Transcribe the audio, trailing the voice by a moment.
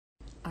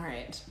All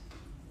right.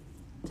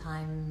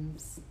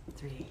 Times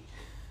 3.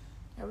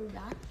 Are we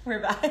back?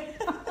 We're back.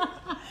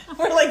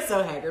 We're like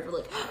so haggard. We're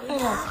like,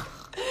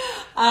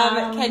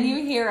 can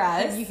you hear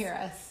us? Can you hear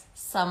us?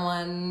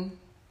 Someone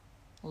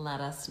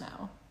let us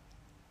know.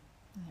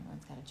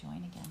 Everyone's got to join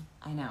again.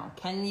 I know.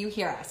 Can you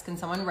hear us? Can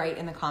someone write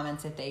in the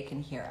comments if they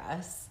can hear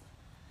us?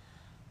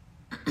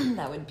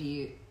 That would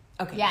be...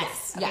 Okay.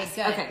 Yes. Okay, yes.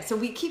 good. Okay. So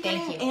we keep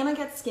getting... Anna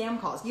gets scam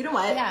calls. You know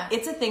what? Yeah.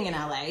 It's a thing in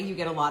LA. You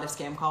get a lot of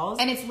scam calls.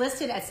 And it's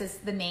listed as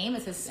the name.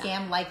 It says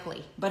scam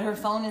likely. But her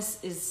phone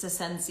is a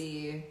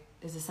Sensi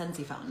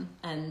phone.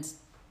 And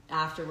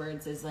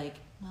afterwards is like,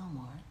 no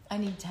more. I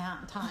need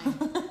time.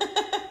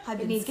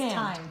 It needs scammed.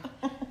 time.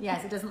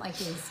 Yes, it doesn't like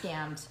being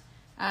scammed.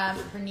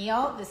 For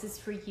Neil, this is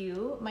for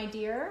you, my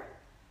dear.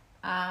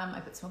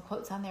 I put some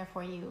quotes on there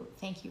for you.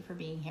 Thank you for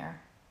being here.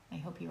 I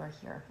hope you are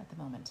here at the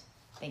moment.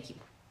 Thank you.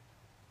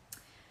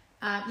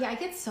 I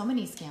get so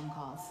many scam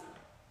calls.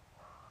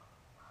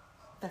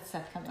 That's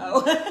Seth coming.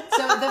 Oh.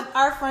 So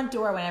our front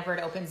door, whenever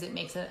it opens, it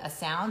makes a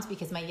sound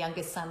because my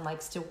youngest son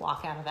likes to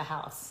walk out of the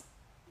house.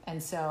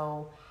 And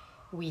so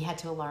we had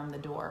to alarm the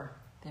door.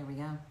 There we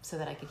go. So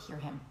that I could hear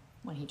him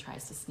when he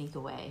tries to sneak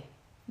away.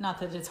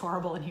 Not that it's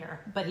horrible in here,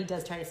 but he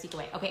does try to sneak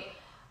away. Okay,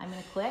 I'm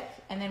going to click.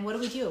 And then what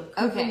do?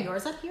 Can we bring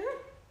yours up here?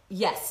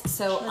 Yes.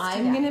 So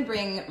I'm going to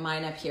bring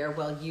mine up here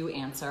while you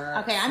answer.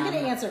 Okay, I'm going to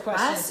answer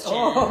questions.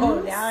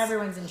 Oh, now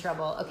everyone's in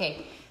trouble.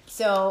 Okay,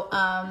 so,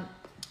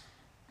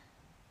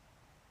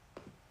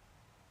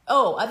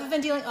 other than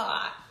dealing,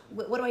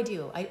 what do I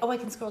do? I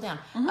can scroll down.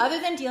 Mm-hmm.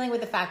 Other than dealing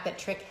with the fact that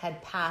Trick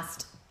had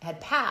passed,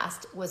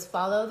 was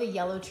Follow the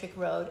Yellow Trick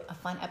Road a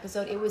fun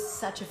episode? It was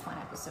such a fun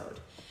episode.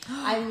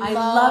 I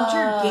loved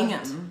your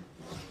gingham.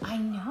 I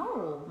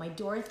know, my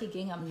Dorothy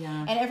gingham.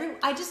 Yeah. And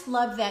I just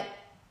love that,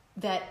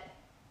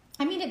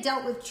 I mean, it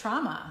dealt with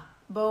trauma.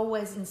 Bo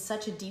was in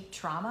such a deep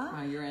trauma.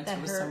 Wow, your answer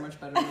was so much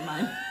better than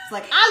mine. It's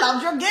like, I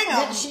loved your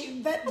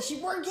gingham. That she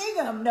wore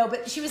gingham. No,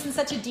 but she was in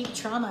such a deep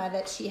trauma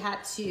that she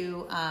had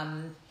to,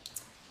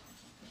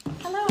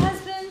 hello,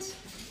 husband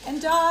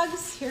and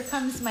dogs. Here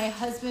comes my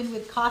husband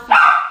with coffee.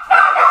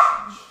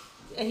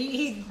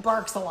 He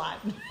barks a lot.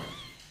 Oh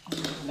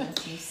my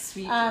goodness, you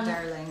sweet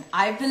darling.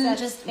 I've been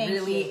just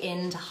really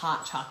into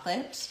hot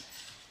chocolate.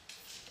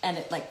 And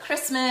it like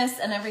Christmas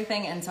and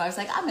everything. And so I was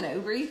like, I'm going to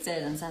Uber Eats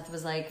it. And Seth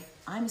was like,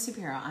 I'm a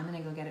superhero. I'm going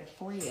to go get it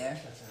for you.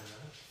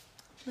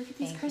 Look at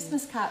these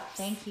Christmas cups.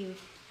 Thank you.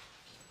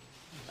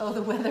 Oh,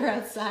 the weather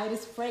outside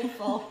is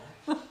frightful.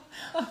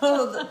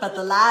 But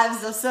the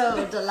lives are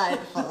so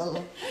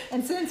delightful.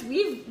 And since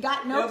we've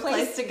got no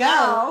place to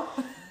go,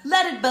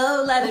 let it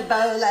bow, let it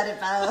bow, let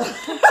it bow. You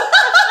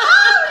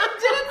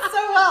did it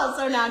so well,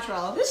 so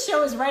natural. This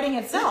show is writing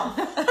itself.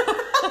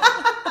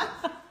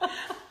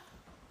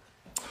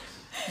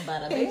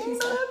 Thank you,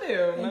 Seth.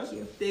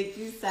 Thank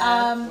you,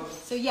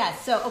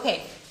 Seth.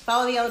 Okay,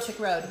 Follow the Yellow Trick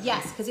Road.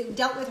 Yes, because it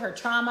dealt with her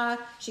trauma.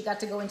 She got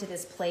to go into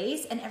this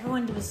place, and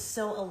everyone was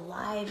so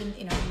alive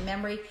in her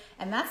memory.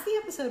 And that's the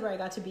episode where I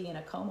got to be in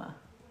a coma.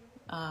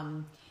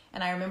 And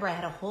I remember I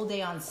had a whole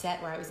day on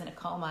set where I was in a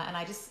coma, and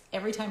I just,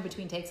 every time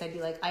between takes, I'd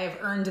be like, I have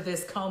earned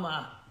this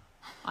coma.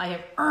 I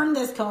have earned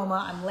this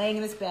coma. I'm laying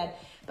in this bed.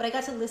 But I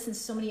got to listen to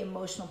so many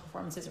emotional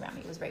performances around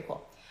me. It was very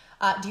cool.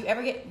 Do you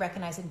ever get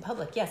recognized in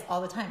public? Yes,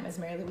 all the time as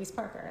Mary Louise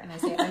Parker. And I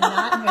say, I'm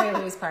not Mary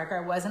Louise Parker.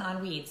 I wasn't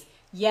on Weeds.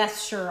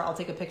 Yes, sure, I'll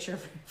take a picture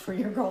for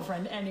your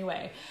girlfriend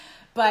anyway.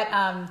 But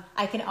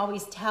I can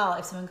always tell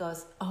if someone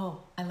goes,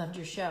 oh, I loved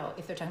your show,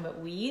 if they're talking about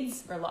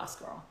Weeds or Lost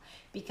Girl.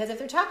 Because if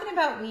they're talking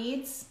about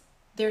Weeds,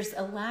 there's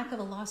a lack of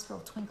a Lost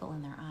Girl twinkle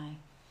in their eye.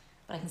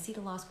 But I can see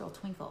the Lost Girl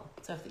twinkle.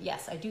 So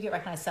yes, I do get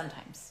recognized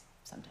sometimes.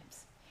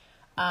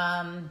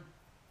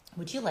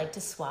 Would you like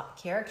to swap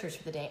characters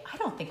for the day? I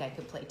don't think I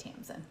could play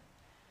Tamsin.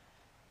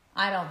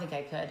 I don't think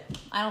I could.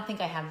 I don't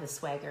think I have the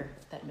swagger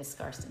that Miss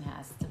Skarsten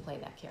has to play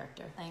that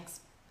character.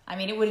 Thanks. I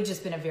mean, it would have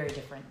just been a very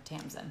different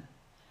Tamsin.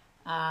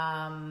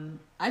 I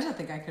don't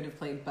think I could have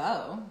played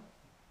Bo.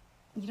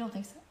 You don't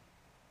think so?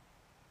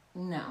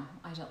 No,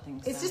 I don't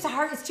think so. It's just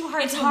hard. It's too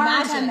hard. It's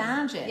hard to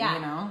imagine. Yeah.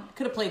 You know,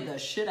 could have played the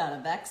shit out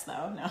of Vex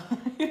though. No,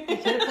 you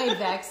could have played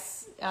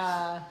Vex.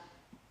 I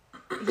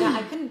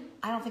couldn't.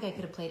 I don't think I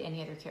could have played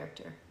any other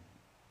character.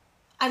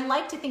 I'd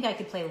like to think I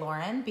could play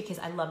Lauren because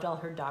I loved all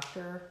her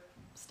doctor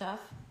stuff,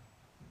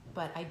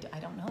 but I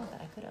don't know that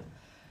I could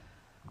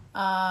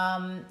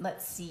have.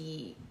 Let's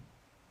see.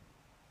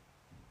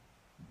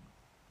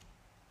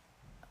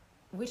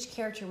 Which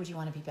character would you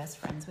want to be best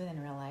friends with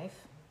in real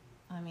life?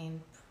 I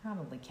mean,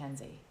 probably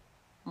Kenzie,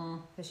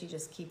 because she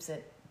just keeps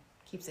it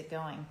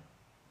going.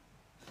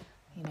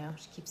 You know,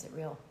 she keeps it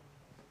real.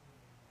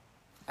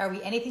 Are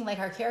we anything like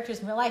our characters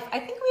in real life? I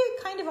think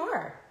we kind of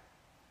are.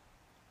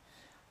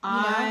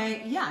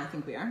 I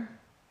think we are.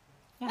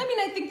 Yeah. I mean,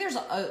 I think there's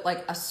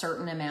a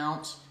certain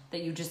amount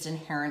that you just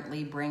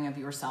inherently bring of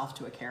yourself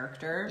to a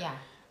character. Yeah.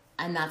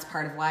 And that's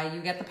part of why you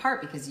get the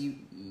part, because you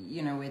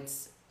know,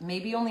 it's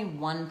maybe only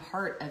one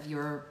part of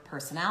your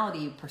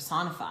personality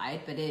personified,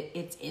 but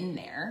it's in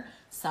there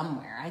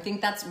somewhere. I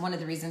think that's one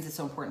of the reasons it's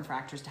so important for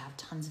actors to have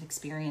tons of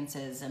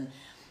experiences and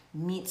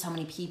meet so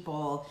many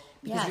people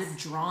because you're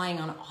drawing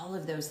on all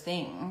of those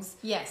things.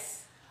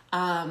 Yes.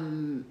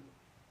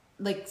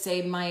 Like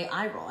say my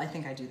eye roll. I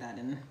think I do that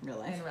in real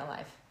life. In real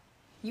life.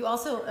 You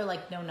also are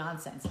like no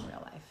nonsense in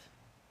real life.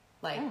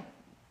 Like, oh,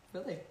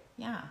 really?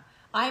 Yeah.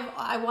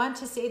 I want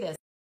to say this.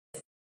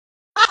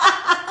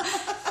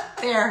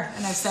 There,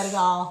 and I've said it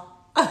all.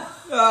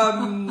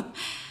 No,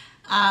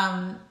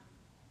 I'm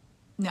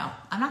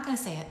not going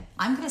to say it.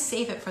 I'm going to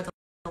save it for the...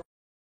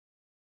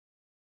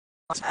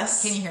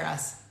 Yes. Can you hear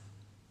us?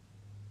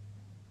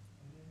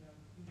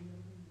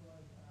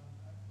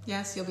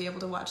 Yes, you'll be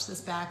able to watch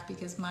this back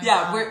because my...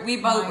 Yeah, we're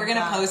going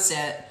to post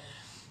it.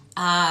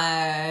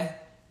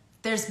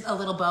 There's a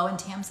little bow and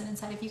Tamsin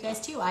inside of you guys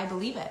too. I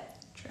believe it.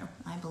 True.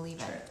 I believe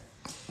it.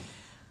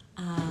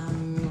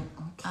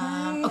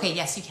 Okay.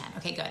 Yes, you can.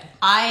 Okay, good.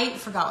 I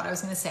forgot what I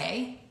was going to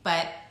say,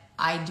 but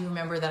I do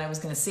remember that I was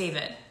going to save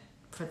it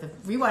for the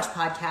rewatch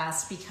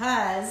podcast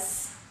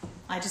because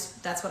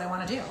that's what I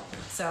want to do.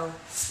 So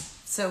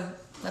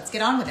let's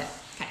get on with it.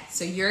 Okay.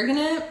 So you're going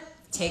to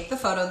take the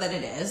photo that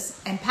it is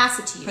and pass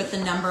it to you. Put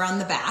the number on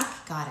the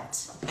back. Got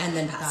it. And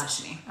then pass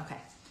it to me. Okay.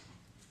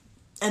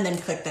 And then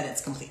click that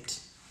it's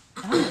complete.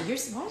 Oh,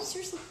 why does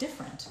yours look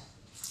different?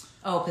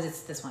 Oh, because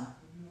it's this one.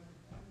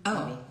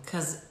 Oh,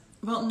 because...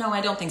 Well, no, I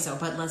don't think so,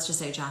 but let's just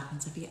say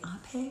Jacqueline's a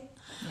VIP.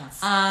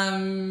 Yes.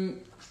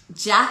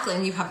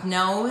 Jacqueline, you have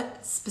no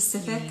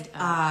specific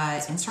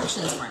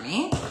instructions for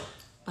me,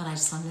 but I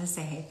just wanted to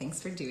say, hey, thanks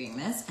for doing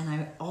this. And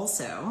I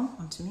also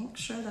want to make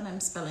sure that I'm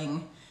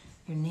spelling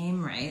your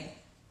name right.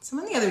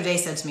 Someone the other day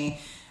said to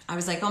me, I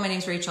was like, oh, my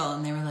name's Rachel.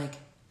 And they were like,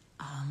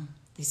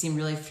 they seemed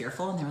really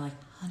fearful. And they were like,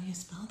 how do you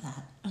spell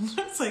that? And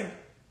I was like,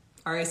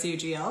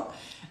 R-A-C-U-G-L.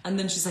 And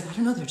then she's like, I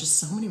don't know, there are just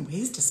so many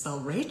ways to spell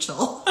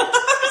Rachel.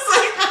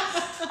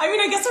 I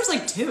mean, I guess there's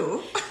like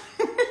two.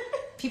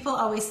 People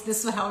always, this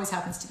is what always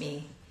happens to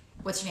me.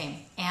 What's your name?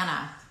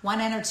 Anna.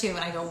 1 N or 2? And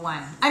I go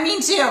 1. I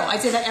mean 2. I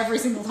say that every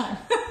single time.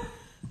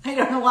 I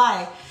don't know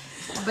why,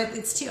 but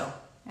it's 2.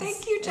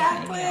 Thank you,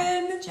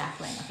 Jacqueline.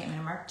 Jacqueline. Okay, I'm going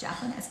to mark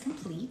Jacqueline as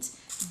complete.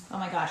 Oh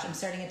my gosh, I'm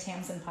starting a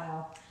Tamsin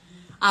pile.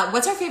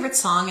 What's our favorite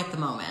song at the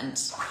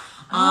moment?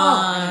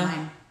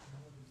 Mine.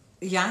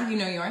 Yeah, you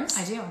know yours?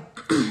 I do.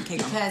 Okay,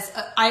 because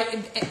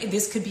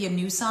this could be a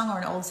new song or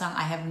an old song.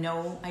 I have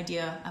no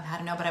idea of how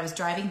to know, but I was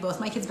driving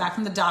both my kids back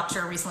from the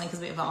doctor recently because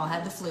we've all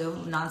had the flu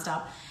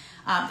nonstop.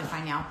 They're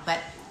fine now.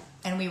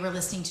 And we were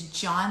listening to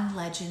John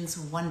Legend's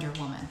Wonder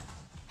Woman.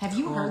 Have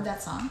you heard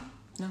that song?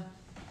 No.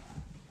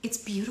 It's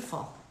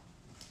beautiful.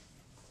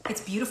 It's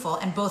beautiful.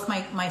 And both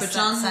my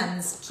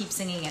sons keep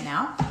singing it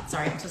now.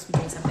 Sorry, I'm supposed to be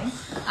doing something.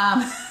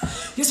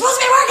 You're supposed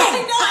to be working!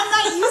 I know, I'm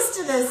not used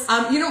to this.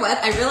 You know what?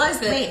 I realized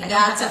that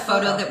that's a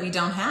photo that we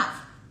don't have.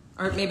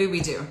 Or maybe we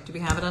do. Do we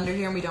have it under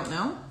here and we don't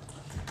know?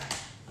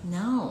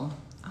 No.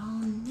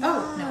 Oh, no.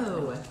 Oh,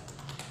 no.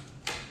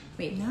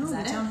 Wait, no,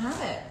 we don't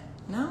have it.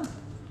 No.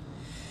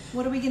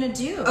 What are we going to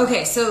do?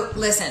 Okay, so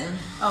listen.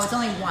 Oh, it's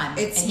only one.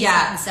 It's, and he's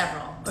gotten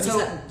several. Or so, he's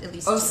gotten at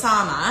least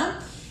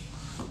Osama...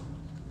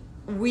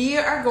 We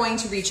are going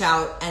to reach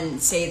out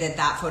and say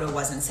that photo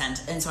wasn't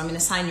sent. And so I'm going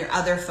to sign your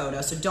other photo.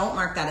 So don't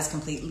mark that as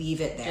complete.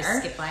 Leave it there. Just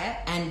skip by it.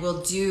 And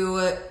we'll do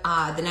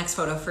the next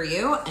photo for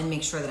you and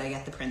make sure that I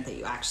get the print that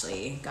you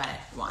actually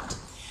want.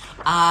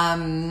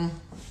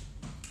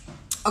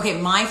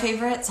 Okay, my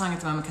favorite song at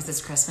the moment, because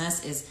it's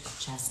Christmas, is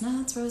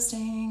Chestnuts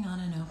Roasting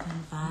on an Open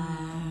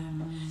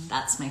Fire.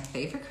 That's my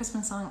favorite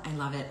Christmas song. I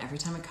love it. Every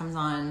time it comes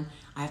on,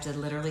 I have to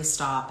literally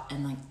stop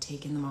and like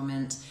take in the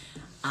moment.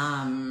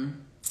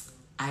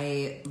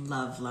 I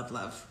love, love,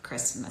 love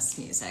Christmas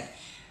music.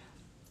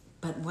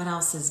 But what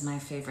else is my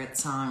favorite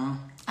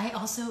song? I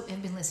also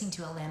have been listening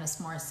to Alanis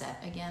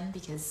Morissette again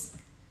because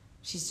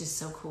she's just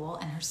so cool.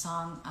 And her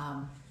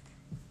song,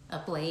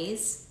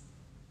 Ablaze,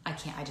 I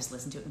just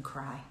listen to it and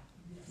cry.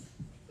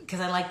 Because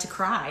I like to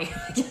cry.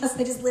 I guess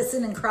I just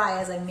listen and cry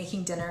as I'm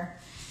making dinner.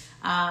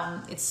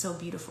 It's so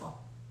beautiful.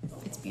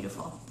 It's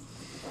beautiful.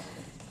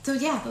 So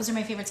yeah, those are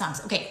my favorite songs.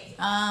 Okay,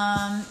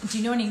 do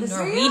you know any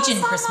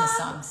Norwegian Christmas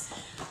songs?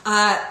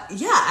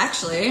 Yeah,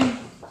 actually.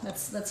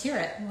 Let's hear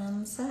it.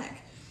 One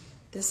sec.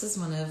 This is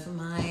one of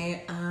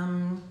my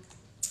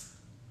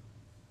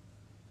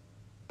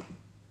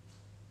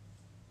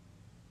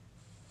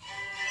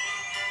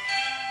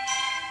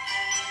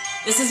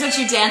This is what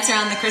you dance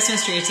around the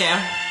Christmas tree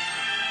to.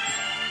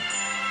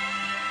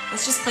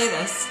 Let's just play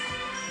this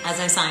as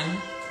I sign.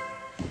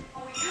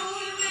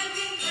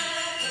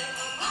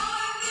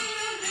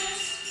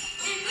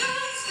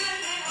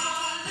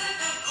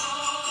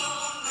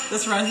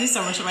 This reminds me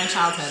so much of my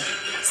childhood.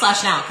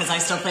 / now, because I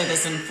still play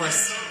this and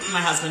force my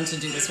husband to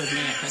do this with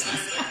me at Christmas.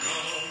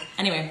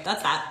 Anyway,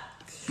 that's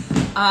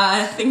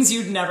that. Things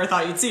you'd never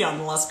thought you'd see on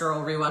the Lost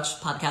Girl Rewatch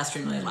Podcast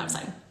Streamily live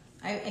site.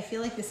 I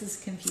feel like this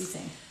is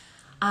confusing.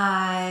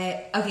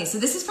 Okay, so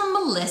this is from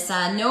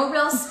Melissa. No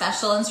real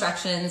special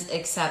instructions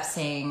except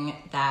saying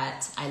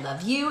that I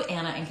love you,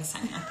 Anna and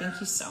Ksenia. Thank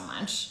you so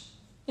much.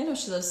 You know,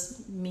 she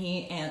loves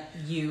me and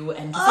you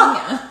and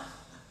Ksenia.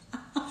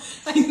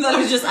 I thought it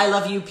was just I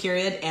love you,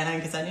 period, Anna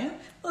and Ksenia.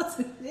 Well,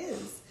 it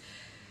is.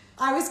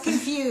 I was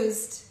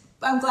confused.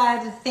 I'm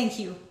glad. Thank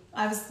you.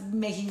 I was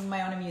making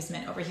my own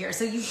amusement over here.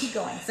 So you keep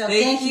going. So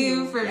thank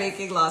you for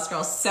making Lost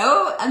Girl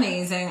so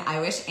amazing. I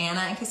wish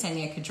Anna and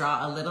Ksenia could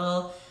draw a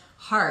little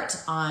heart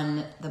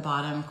on the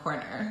bottom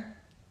corner.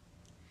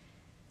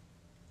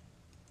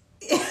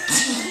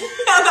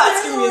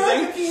 That's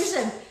confusing.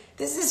 Confusion.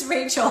 This is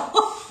Rachel.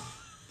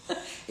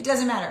 It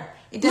doesn't matter.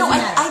 It doesn't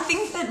matter. I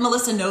think that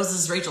Melissa knows this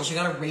is Rachel. She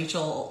got a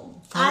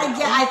Rachel photo.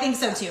 I think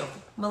so too.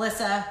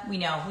 Melissa, we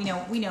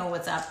know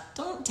what's up.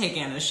 Don't take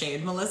Anna's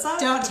shade, Melissa.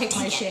 Don't take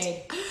my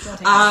shade. Don't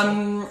take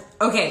my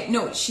shade. Okay,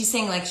 no, she's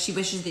saying like she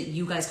wishes that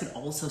you guys could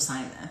also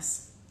sign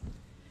this.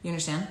 You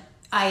understand?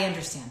 I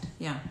understand.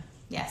 Yeah.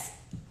 Yes,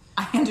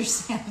 I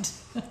understand.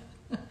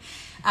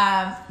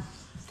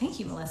 Thank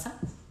you, Melissa.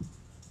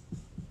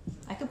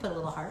 I could put a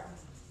little heart.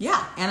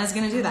 Yeah, Anna's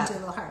gonna do that. Do a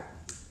little heart.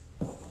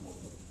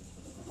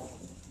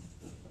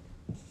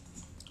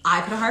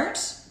 I put a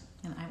heart.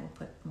 And I will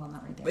put, well,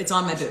 not right there. It's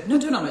on my boob. No,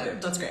 do it on my boob.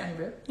 That's great. On your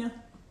boob? Yeah.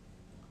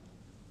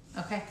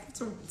 Okay.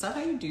 Is that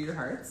how you do your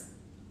hearts?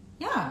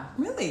 Yeah.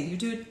 Really? You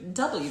do it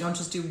double. You don't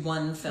just do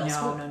one fill.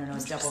 No.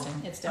 It's double.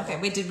 It's double.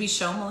 Okay, wait, did we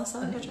show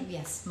Melissa? Okay.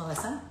 Yes,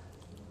 Melissa.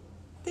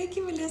 Thank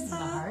you, Melissa. The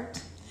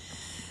heart.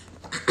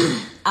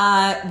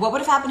 What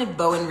would have happened if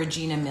Bo and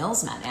Regina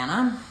Mills met,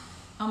 Anna?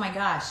 Oh my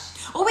gosh.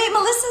 Oh wait,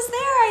 Melissa's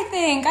there, I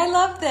think. I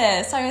love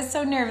this. I was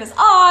so nervous.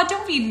 Aw,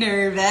 don't be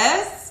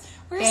nervous.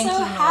 We're Thank so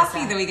you, happy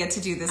Melissa. that we get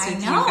to do this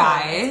with know. you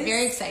guys. It's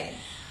very exciting.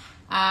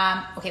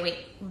 Okay, wait.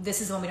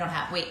 This is the one we don't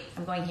have. Wait,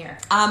 I'm going here.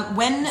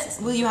 When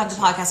will you have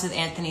the podcast with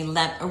Anthony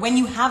or when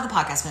you have the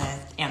podcast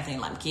with Anthony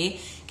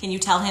Lemke, can you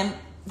tell him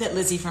that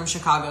Lizzie from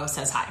Chicago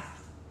says hi?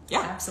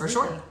 Yeah, Absolutely.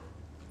 for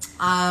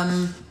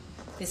sure.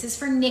 This is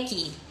for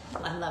Nikki.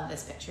 I love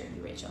this picture of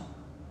you, Rachel.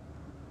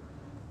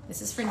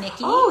 This is for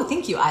Nikki. Oh,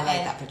 thank you. I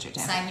like that picture too.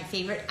 Sign your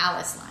favorite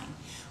Alice line.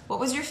 What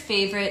was your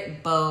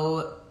favorite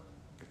Bo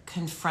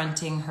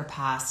confronting her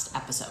past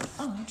episode?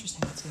 Oh,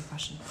 interesting. That's a good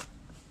question.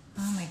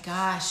 Oh my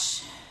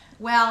gosh.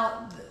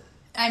 Well,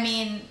 I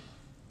mean,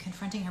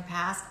 confronting her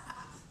past.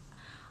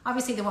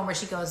 Obviously, the one where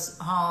she goes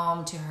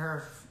home to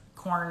her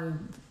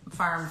corn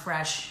farm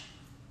fresh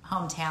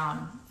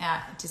hometown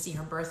to see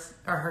her birth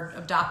or her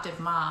adoptive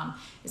mom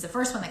is the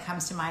first one that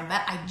comes to mind.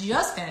 But I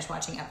just finished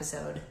watching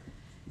episode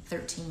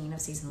 13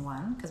 of season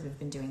 1 because we've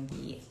been doing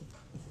the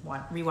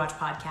rewatch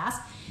podcast,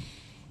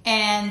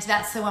 and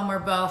that's the one where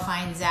Bo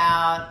finds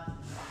out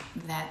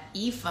that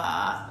Aoife,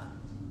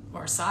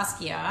 or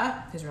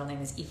Saskia, whose real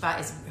name is Aoife,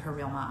 is her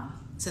real mom.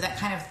 So that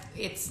kind of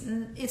it's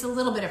a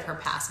little bit of her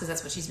past because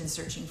that's what she's been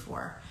searching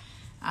for.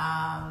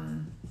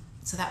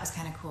 So that was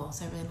kind of cool.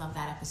 So I really love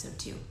that episode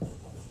too.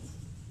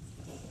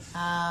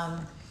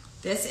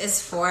 This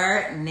is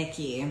for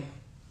Nikki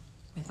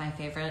with my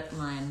favorite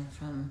line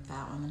from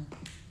Batwoman.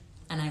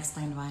 And I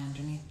explained why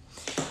underneath.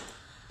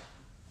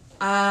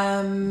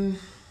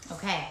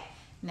 Okay,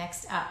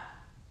 next up.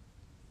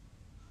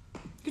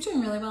 You're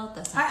doing really well at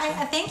this.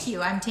 I thank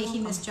you. I'm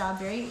taking this job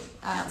very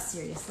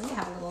seriously. I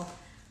have a little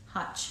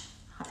hot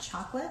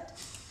chocolate.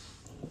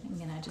 I'm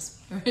gonna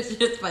just.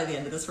 By the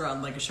end of this, we're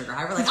on like a sugar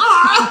high. We're like,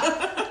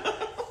 ah!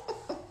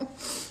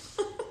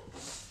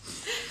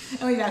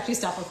 And we've actually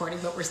stopped recording,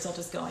 but we're still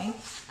just going.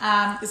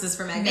 This is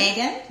for Megan.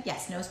 Megan,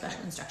 yes, no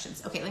special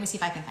instructions. Okay, let me see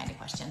if I can find a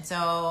question.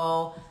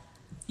 So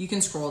you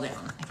can scroll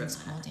down. I can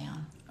scroll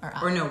down or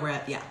up. Or no, we're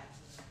at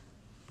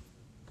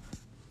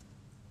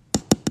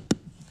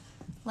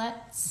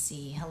Let's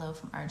see. Hello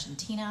from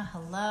Argentina.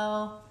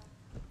 Hello.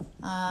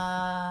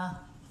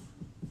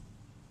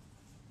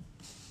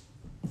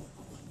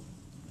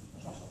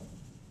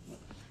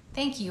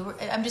 Thank you.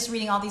 I'm just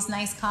reading all these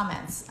nice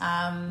comments.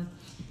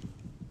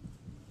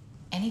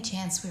 Any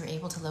chance we were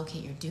able to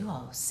locate your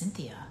duo,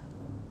 Cynthia?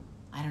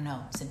 I don't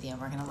know, Cynthia.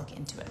 We're gonna look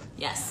into it.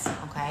 Yes.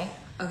 Okay.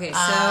 Okay.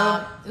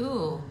 So.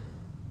 Ooh.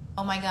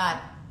 Oh my God.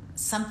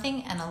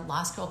 Something and a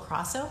Lost Girl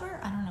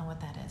crossover? I don't know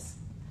what that is.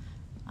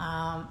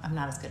 I'm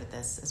not as good at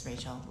this as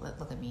Rachel.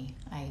 Look at me.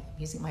 I'm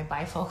using my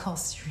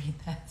bifocals to read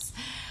this.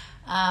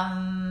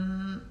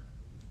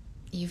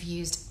 You've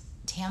used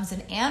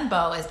Tamsin and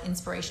Bo as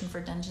inspiration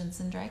for Dungeons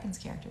and Dragons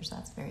characters.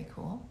 That's very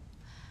cool.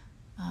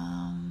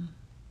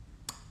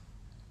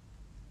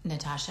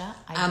 Natasha,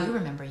 I do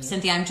remember you.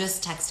 Cynthia, I'm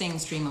just texting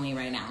Streamily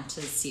right now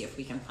to see if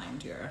we can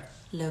find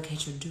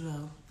locate your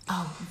duo.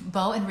 Oh,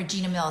 Bo and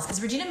Regina Mills. Is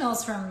Regina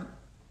Mills from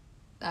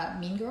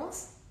Mean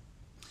Girls?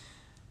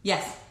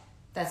 Yes.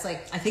 That's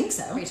like I think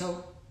so.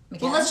 Rachel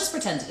McAdams? Well, let's just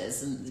pretend it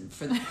is,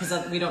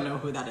 because we don't know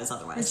who that is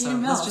otherwise. Regina so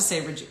Mills. let's just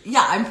say Regina.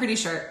 Yeah, I'm pretty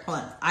sure. Hold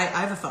on, I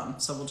have a phone,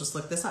 so we'll just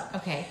look this up.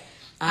 Okay.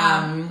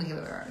 Okay,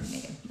 where are we,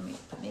 Megan? Let me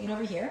put Megan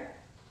over here.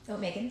 Oh,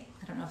 Megan,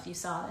 I don't know if you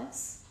saw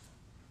this.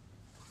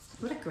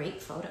 What a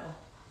great photo.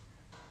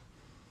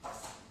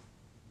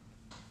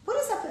 What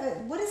is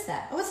that? What is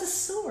that? Oh, it's a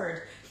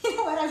sword. You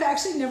know what? I've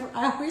actually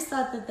I always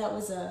thought that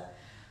was a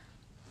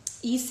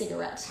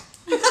e-cigarette.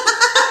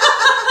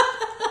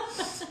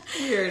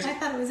 Weird. I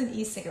thought it was an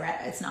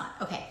e-cigarette. It's not.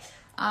 Okay.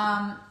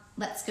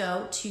 Let's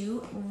go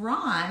to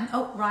Ron.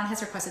 Oh, Ron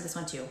has requested this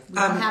one too. We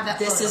don't have that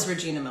This photo. is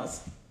Regina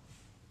Mills.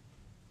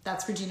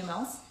 That's Regina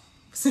Mills?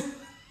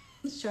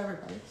 Show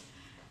everybody.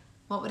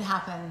 What would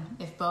happen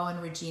if Bo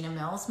and Regina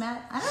Mills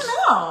met? I don't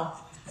know.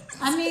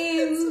 I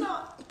mean,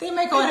 they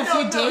might go on a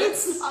few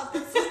dates.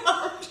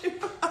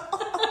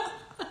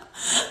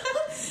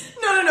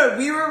 No,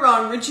 we were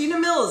wrong. Regina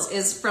Mills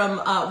is from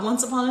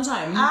Once Upon a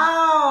Time.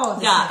 Oh,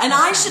 yeah, and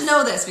I should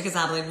know this because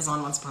Adelaide was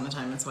on Once Upon a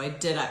Time, and so I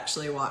did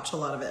actually watch a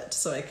lot of it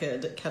so I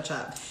could catch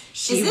up.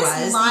 She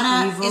was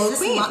Lana, the evil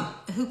queen.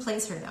 Who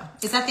plays her though?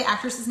 Is that the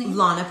actress's name?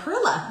 Lana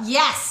Parrilla.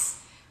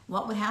 Yes.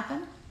 What would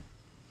happen?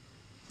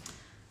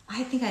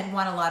 I think I'd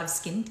want a lot of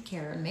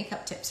skincare and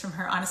makeup tips from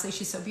her. Honestly,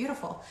 she's so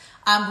beautiful.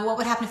 But what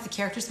would happen if the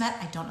characters met?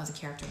 I don't know the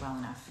character well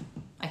enough.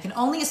 I can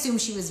only assume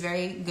she was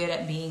very good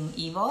at being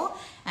evil,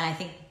 and I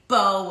think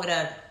Bo would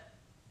have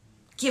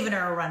given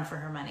her a run for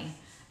her money.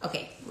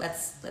 Okay,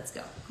 let's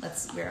go.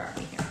 Where are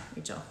we here,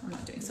 Rachel? I'm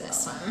not doing so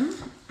this well. one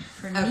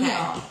For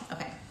Neil.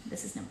 Okay,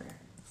 this is number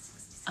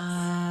 66.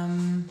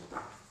 I'm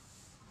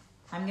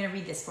gonna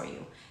read this for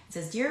you. It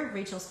says, "Dear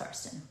Rachel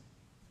Skarsten,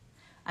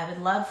 I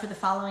would love for the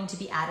following to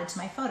be added to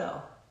my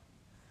photo."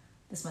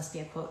 This must be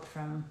a quote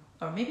from,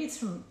 or maybe it's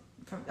from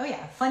oh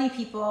yeah, funny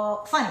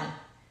people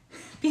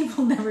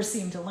never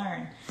seem to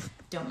learn.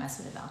 Don't mess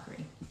with a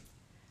Valkyrie.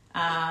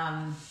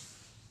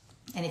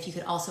 And if you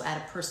could also add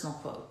a personal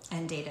quote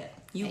and date it.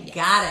 Yes.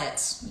 Got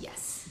it.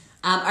 Yes.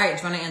 All right,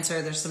 do you want to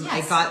answer? There's some. Yes.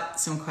 I got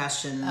some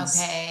questions.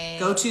 Okay.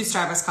 Go to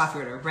Starbucks coffee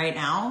order right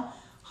now.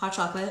 Hot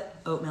chocolate,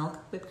 oat milk,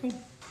 whipped cream.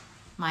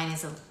 Mine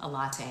is a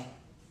latte.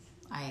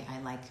 I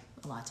like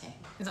a latte.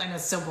 I know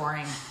it's so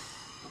boring.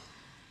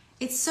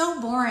 It's so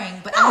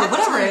boring, but oh,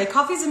 whatever.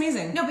 Coffee's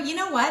amazing. No, but you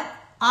know what?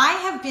 I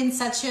have been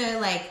such a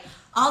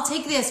I'll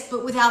take this,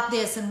 but without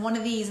this, and one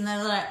of these, and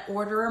then I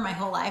order my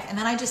whole life. And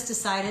then I just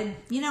decided,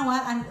 you know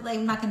what?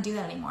 I'm not going to do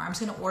that anymore. I'm just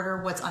going to order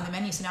what's on the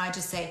menu. So now I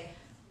just say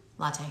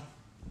latte,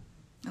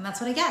 and that's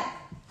what I get.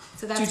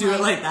 So that's. Do you do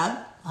it like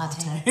that?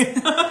 Latte.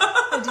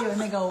 I do, and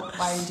they go,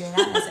 "Why are you doing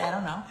that?" And I say, "I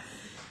don't know."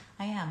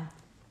 I am.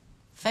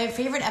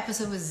 Favorite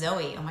episode was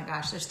Zoe. Oh my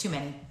gosh, there's too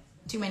many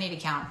to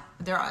count.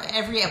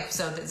 Every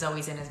episode that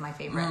Zoe's in is my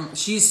favorite.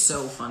 She's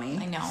so funny.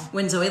 I know.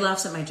 When Zoe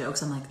laughs at my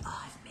jokes, I'm like,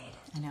 oh, I've made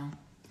it. I know.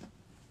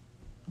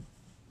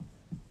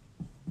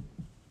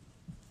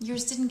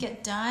 Yours didn't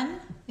get done?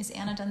 Is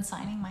Anna done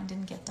signing? Mine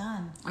didn't get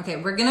done. Okay,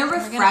 we're gonna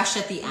refresh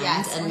at the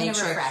end and make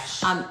sure.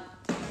 Refresh.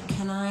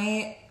 Can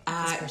I?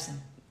 This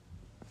person.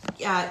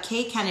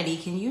 Kate Kennedy,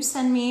 can you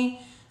send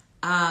me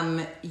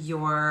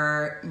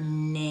your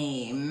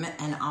name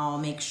and I'll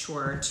make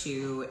sure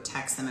to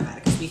text them about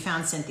it because we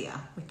found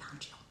Cynthia. We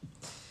found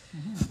you.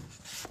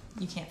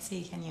 Mm-hmm. You can't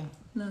see, can you?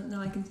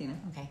 No, I can see it.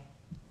 Okay.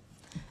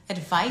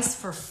 Advice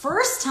for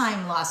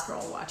first-time Lost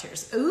Girl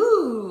watchers.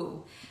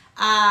 Ooh.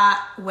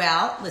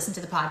 Well, listen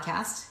to the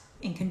podcast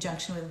in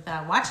conjunction with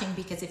watching,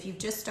 because if you've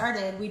just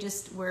started,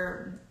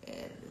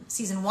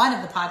 season 1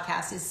 of the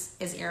podcast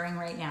is airing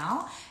right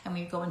now, and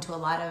we go into a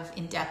lot of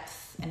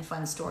in-depth and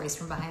fun stories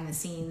from behind the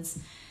scenes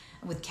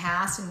with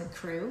cast and with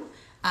crew.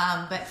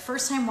 But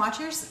first-time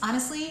watchers,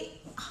 honestly,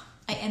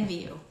 I envy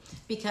you,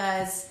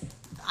 because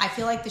I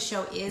feel like the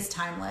show is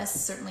timeless.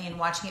 Certainly in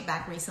watching it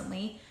back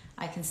recently,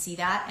 I can see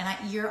that,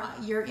 and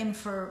you're in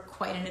for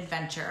quite an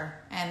adventure,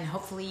 and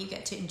hopefully you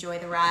get to enjoy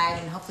the ride,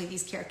 and hopefully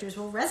these characters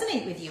will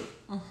resonate with you,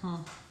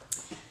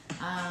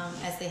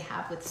 as they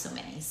have with so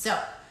many. So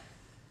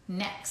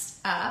next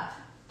up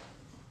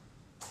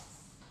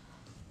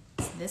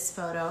is this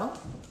photo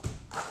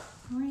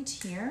right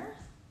here.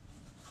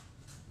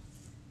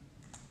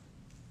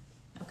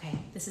 Okay,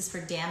 this is for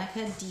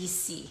Danica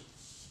DC.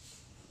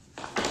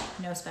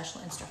 No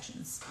special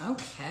instructions.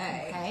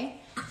 Okay.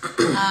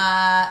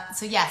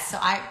 So yes,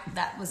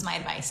 that was my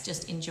advice.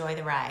 Just enjoy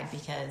the ride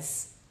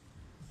because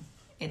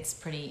it's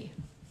pretty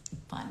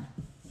fun.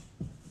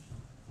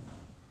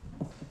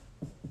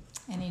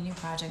 Any new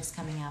projects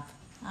coming up?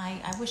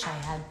 I wish I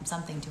had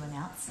something to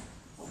announce.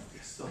 Oh, you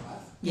still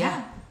have?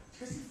 Yeah.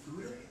 Do you guys eat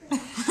food or anything?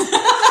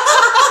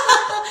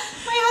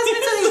 My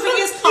husband said he's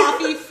bringing us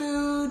coffee,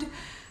 food.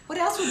 What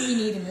else would we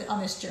need on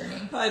this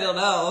journey? I don't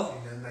know.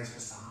 You know, nice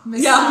massage.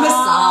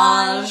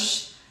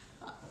 Massage.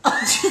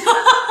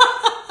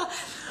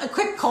 A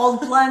quick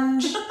cold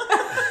plunge.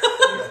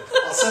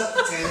 I'll set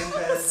the tanning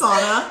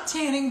bed.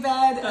 Tanning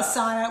bed, a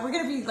sauna. We're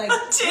gonna be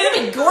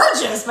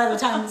gorgeous by the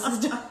time this is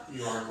done.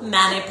 You are gorgeous.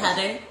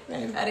 Mani-pedi.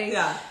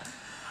 Yeah.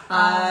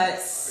 Are you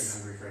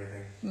hungry for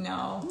anything?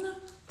 No.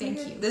 Thank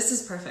you. This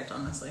is perfect,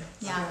 honestly.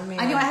 Yeah.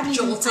 I know I haven't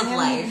even jolt of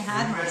life.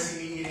 had You mine. guys see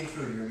me eating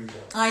food, you're gonna be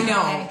bored. I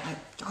know. Okay.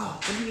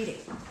 What are you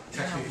eating?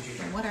 Text me if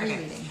you What are you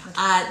eating?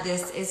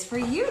 This is for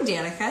you,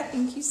 Danica.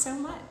 Thank you so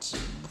much.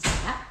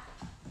 Yeah.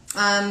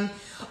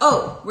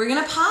 We're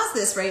gonna pause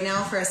this right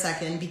now for a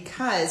second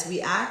because we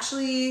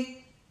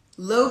actually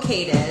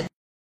located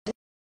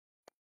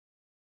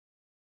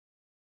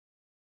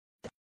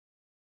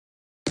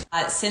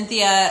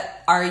Cynthia,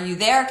 are you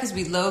there? Because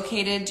we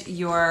located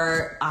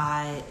your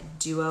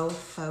duo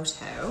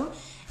photo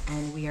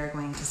and we are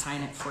going to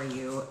sign it for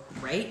you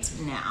right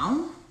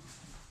now.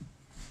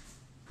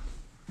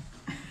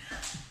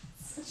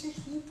 Such a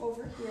heap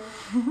over here.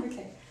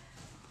 Okay.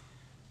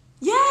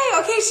 Yay!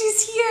 Okay,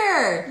 she's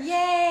here.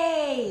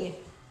 Yay!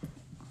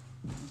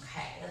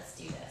 Okay, let's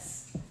do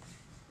this.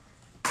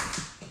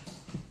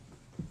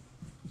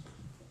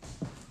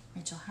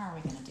 Rachel, how are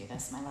we going to do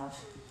this, my love?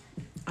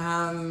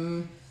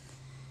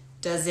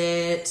 Does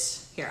it...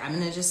 Here, I'm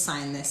going to just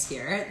sign this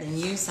here. Then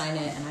you sign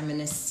it, and I'm going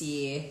to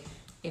see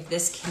if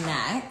this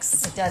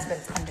connects. It does, but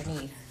it's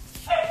underneath.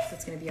 So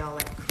it's going to be all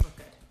like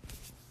crooked.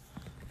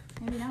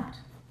 Maybe not.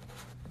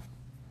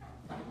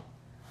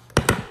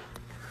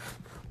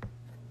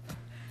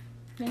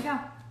 There you go.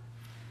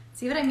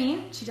 See what I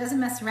mean? She doesn't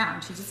mess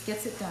around. She just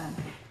gets it done.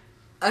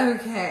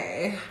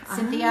 Okay.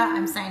 Cynthia,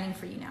 I'm signing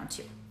for you now,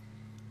 too.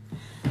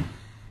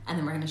 And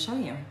then we're going to show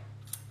you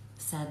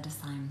said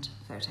signed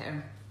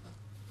photo.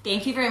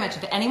 Thank you very much.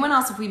 If anyone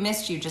else, if we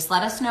missed you, just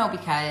let us know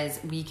because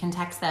we can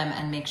text them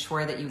and make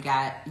sure that you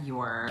get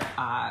your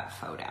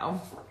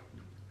photo.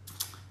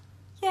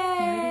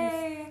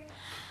 Yay!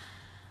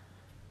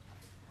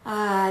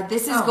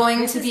 This is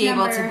going to be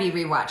able to be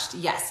rewatched.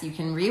 Yes, you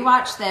can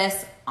rewatch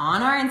this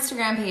on our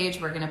Instagram page.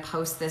 We're going to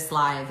post this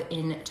live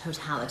in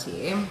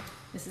totality.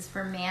 This is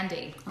for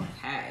Mandy.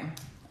 Okay.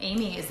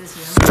 Amy, is this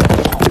you?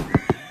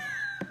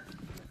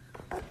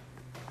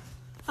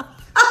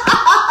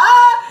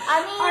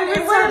 I mean,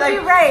 it wouldn't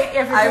be right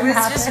if it didn't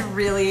happen. Just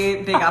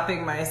really big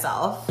upping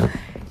myself.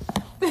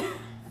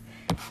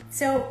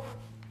 So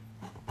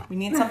we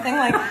need something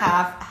like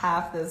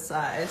half this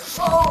size.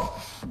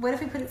 Oh, what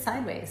if we put it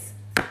sideways?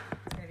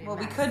 Well,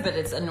 we could, but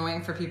it's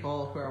annoying for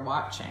people who are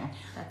watching.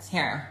 That's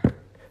here.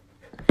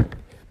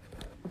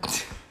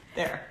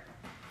 There.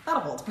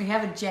 That'll hold. We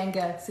have a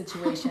Jenga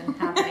situation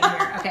happening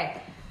here.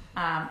 Okay.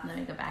 Let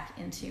me go back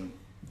into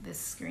this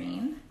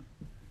screen.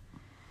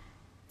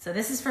 So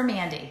this is for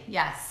Mandy.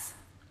 Yes.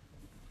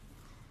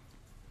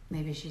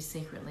 Maybe she's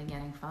secretly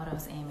getting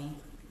photos, Amy.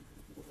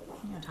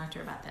 I'm going to talk to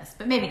her about this.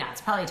 But maybe not.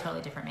 It's probably a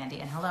totally different Mandy.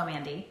 And hello,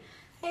 Mandy.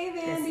 Hey,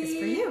 Mandy. This is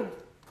for you.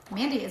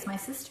 Mandy is my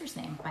sister's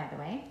name, by the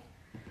way.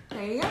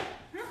 There you go.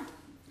 Yeah.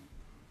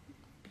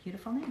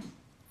 Beautiful name.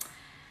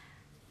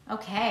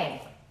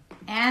 Okay.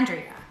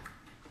 Andrea.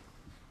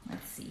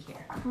 Let's see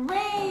here.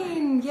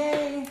 Rain.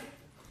 Yay.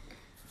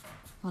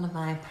 One of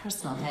my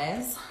personal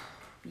days.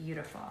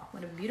 Beautiful.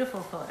 What a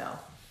beautiful photo.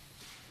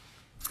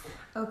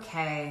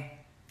 Okay.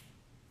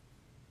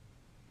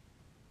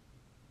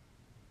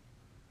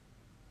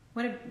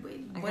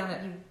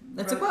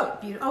 That's a quote.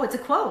 Oh, it's a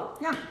quote.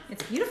 Yeah.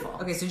 It's beautiful.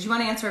 Okay, so do you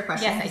want to answer a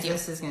question? Yes, I do.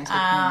 This is going to take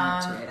me a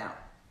minute to write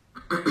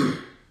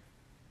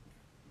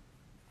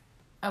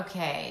out.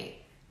 Okay.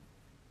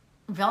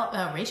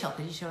 Rachel,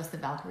 could you show us the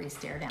Valkyrie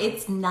stare down?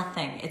 It's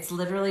nothing. It's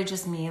literally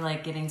just me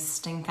like giving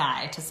stink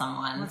eye to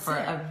someone for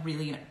a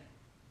really...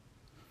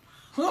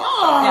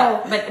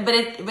 Oh! Yeah,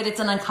 but it's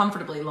an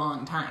uncomfortably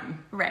long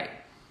time. Right.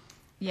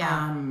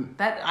 Yeah.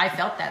 That I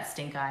felt that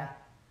stink eye.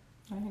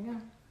 There you go.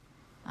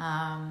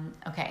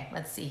 Okay,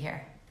 let's see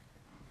here.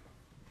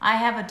 I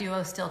have a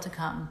duo still to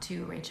come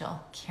too,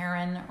 Rachel.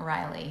 Karen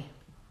Riley.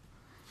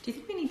 Do you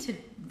think we need to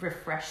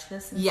refresh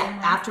this? Yeah,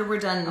 after we're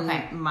done,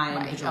 my Right,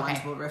 individual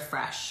ones will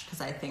refresh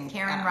because I think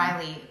Karen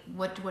Riley.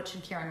 What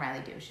should Karen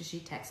Riley do? Should she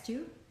text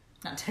you?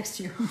 Not text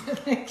you,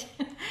 but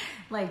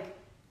like.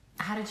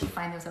 How did you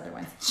find those other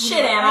ones?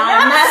 Shit, Anna,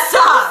 I messed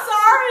up.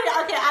 Sorry.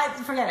 Okay,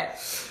 forget it.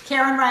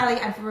 Karen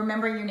Riley, I'm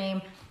remembering your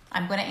name.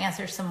 I'm going to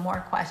answer some more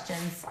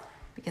questions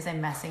because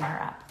I'm messing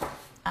her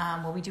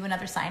up. Will we do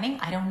another signing?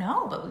 I don't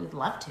know, but we would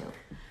love to.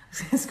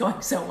 It's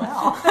going so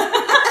well.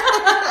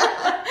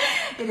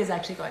 It is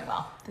actually going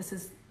well.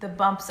 The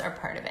bumps are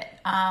part of it.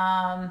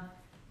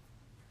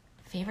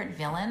 Favorite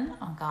villain?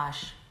 Oh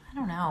gosh, I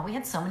don't know. We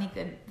had so many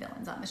good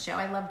villains on the show.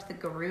 I loved the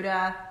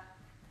Garuda.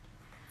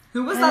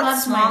 Who was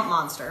that swamp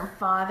monster?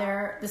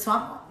 The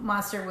swamp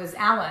monster was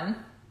Alan.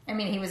 I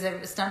mean, he was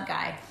a stunt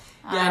guy.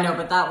 Yeah, I know,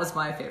 but that was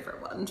my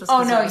favorite one. Just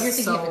oh no, you're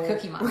thinking of the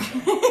Cookie Monster.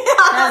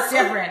 That's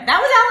different.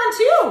 That was Alan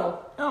too.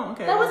 Oh,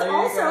 okay. That was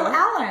also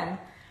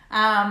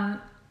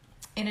Alan.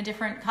 In a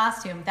different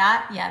costume.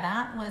 That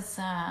was.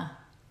 I'm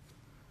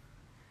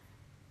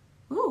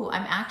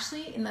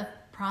actually in the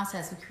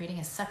process of creating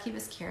a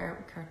succubus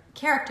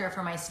character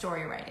for my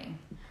story writing.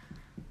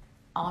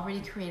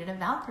 Already created a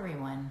Valkyrie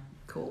one.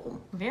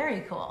 Cool.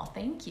 Very cool.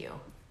 Thank you.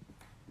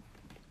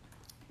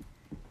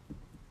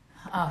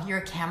 Oh, you're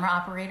a camera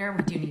operator?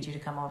 We do need you to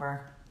come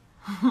over.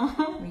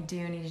 We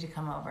do need you to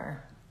come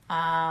over.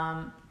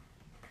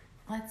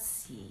 Let's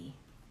see.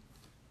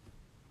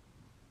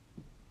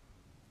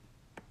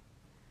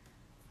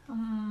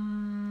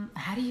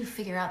 How do you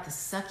figure out the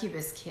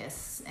succubus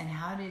kiss and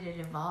how did it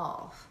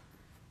evolve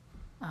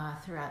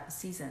throughout the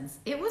seasons?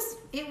 There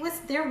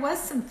was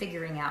some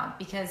figuring out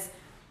because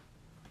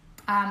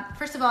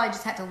first of all, I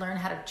just had to learn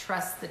how to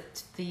trust the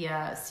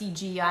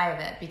CGI of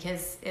it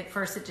because at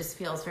first it just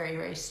feels very,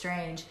 very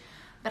strange.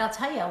 But I'll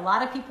tell you, a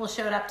lot of people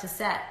showed up to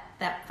set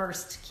that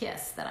first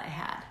kiss that I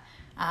had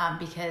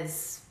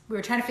because we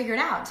were trying to figure it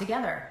out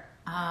together.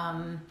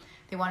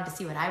 They wanted to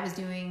see what I was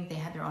doing. They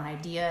had their own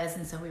ideas,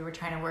 and so we were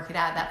trying to work it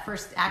out. That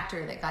first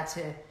actor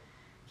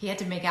he had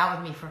to make out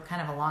with me for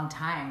kind of a long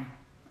time.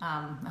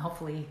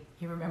 Hopefully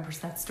he remembers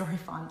that story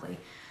fondly.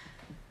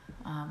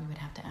 We would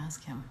have to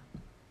ask him.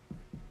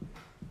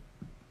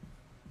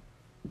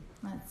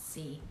 Let's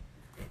see.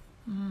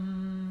 Oh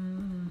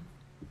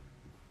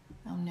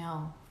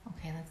no.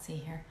 Okay, let's see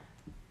here.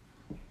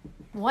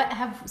 What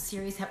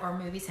or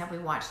movies have we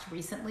watched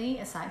recently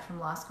aside from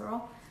Lost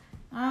Girl?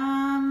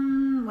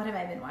 What have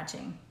I been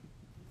watching?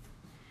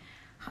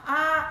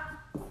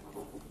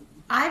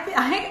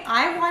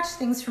 I watched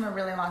things from a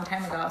really long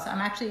time ago, so I'm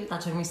actually...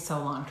 That took me so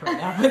long to write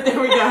down, but there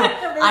we go.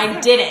 I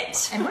did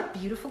it. And what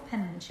beautiful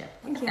penmanship.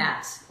 Look at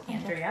that,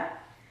 Andrea.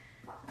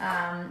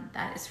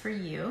 That is for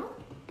you.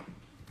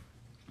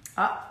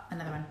 Oh,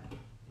 another one.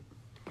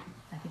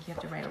 I think you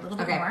have to write a little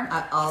bit more.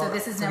 So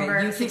this is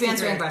number... You keep 63.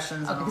 answering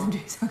questions.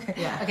 Okay.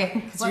 Yeah.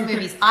 Okay, what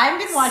movies? I've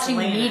been watching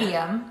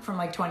Medium from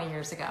like 20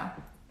 years ago.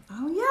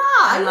 Oh, yeah.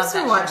 I used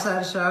to watch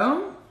that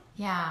show.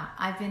 Yeah,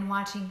 I've been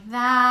watching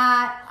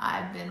that.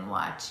 I've been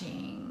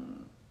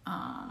watching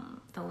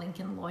The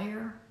Lincoln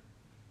Lawyer.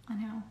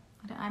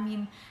 I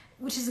mean,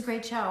 which is a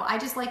great show. I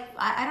just like,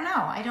 I don't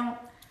know.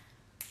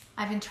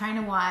 I've been trying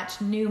to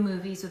watch new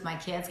movies with my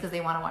kids because they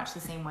want to watch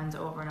the same ones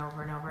over and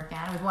over and over again.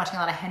 We've been watching a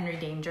lot of Henry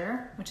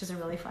Danger, which is a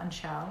really fun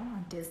show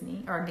on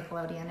Disney, or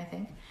Nickelodeon, I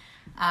think.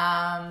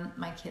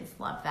 My kids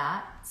love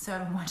that. So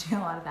I've been watching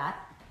a lot of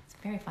that. It's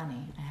very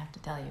funny, I have to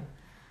tell you.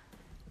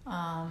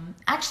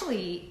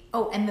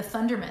 And the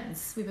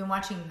Thundermans. We've been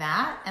watching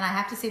that, and I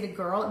have to say the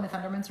girl in the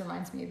Thundermans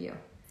reminds me of you.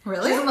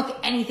 Really? She doesn't look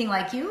anything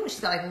like you. She's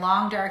got like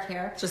long dark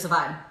hair. It's just a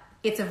vibe.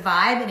 It's a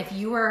vibe, and if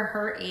you were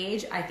her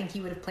age, I think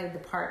you would have pid the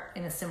part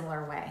in a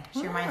similar way.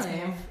 She reminds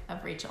me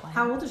of Rachel.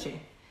 How old is she?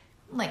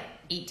 Like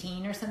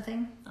 18 or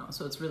something. Oh,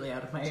 so it's really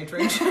out of my age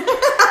range.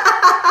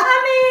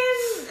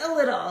 I mean, a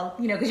little,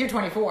 because you're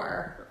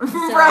 24. So,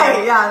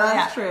 right, yeah,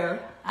 that's true.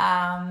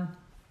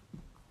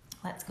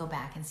 Let's go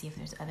back and see if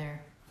there's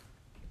other...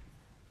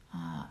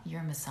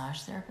 you're a massage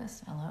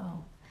therapist?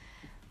 Hello.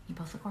 You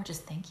both look gorgeous.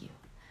 Thank you.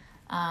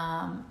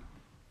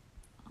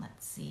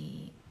 Let's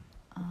see.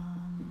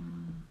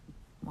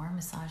 More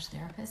massage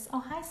therapists. Oh,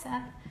 hi,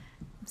 Seth.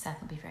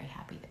 Seth will be very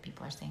happy that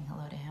people are saying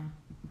hello to him.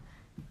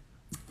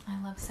 I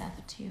love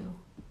Seth, too.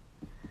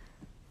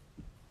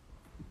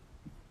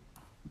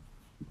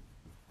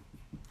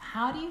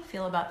 How do you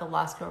feel about the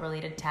Lost Girl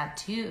related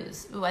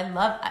tattoos? Ooh,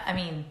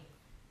 a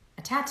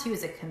tattoo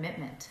is a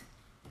commitment.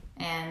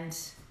 And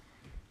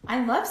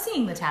I love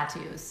seeing the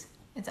tattoos.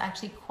 It's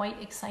actually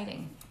quite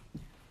exciting.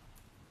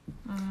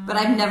 But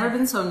I've never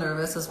been so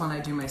nervous as when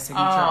I do my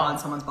signature on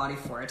someone's body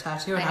for a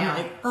tattoo. And I'm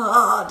like,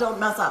 oh, don't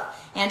mess up.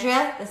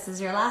 Andrea, this is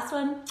your last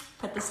one.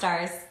 Put the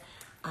stars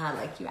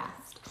like you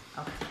asked.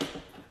 Okay.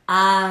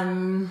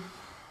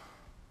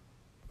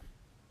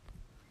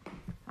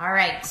 All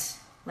right.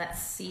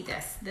 Let's see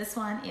this. This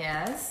one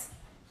is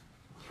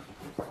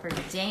for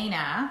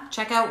Dana.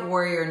 Check out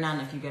Warrior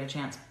Nun if you get a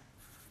chance.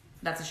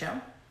 That's a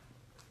show?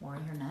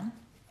 Warrior Nun?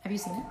 Have you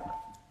seen it?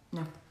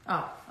 No.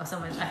 Oh,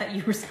 someone, I thought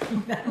you were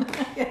saying that.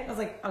 I was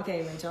like,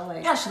 okay, Rachel.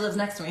 Yeah, she lives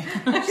next to me.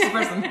 She's a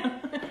person.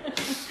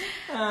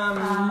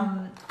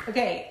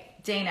 Okay,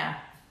 Dana.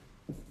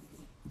 And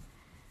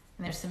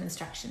there's some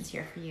instructions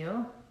here for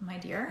you, my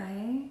dear.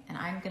 Okay. And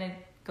I'm going to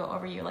go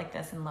over you like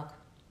this and look.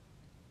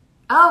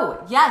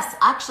 Oh, yes.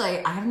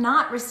 Actually, I have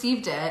not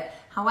received it.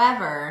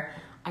 However,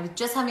 I was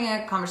just having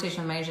a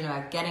conversation with my agent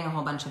about getting a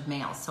whole bunch of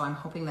mail, so I'm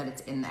hoping that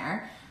it's in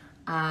there.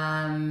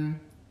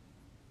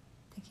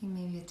 Thinking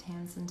maybe a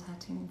Tamsin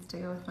tattoo needs to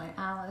go with my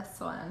Alice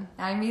one.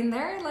 I mean,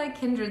 they're like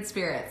kindred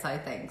spirits, I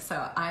think,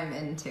 so I'm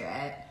into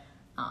it.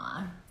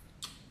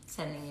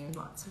 Sending you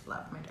lots of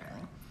love, my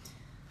darling.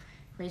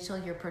 Rachel,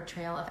 your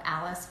portrayal of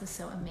Alice was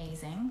so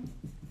amazing.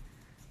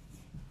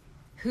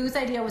 Whose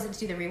idea was it to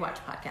do the rewatch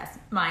podcast?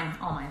 Mine,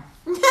 all mine.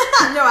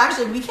 No,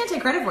 actually, we can't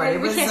take credit for it.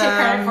 We can't take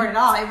credit for it at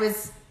all. It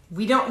was...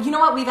 We don't... You know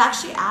what? We've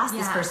actually asked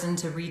this person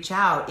to reach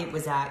out. It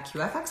was at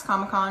QFX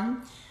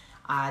Comic-Con.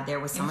 There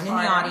was someone in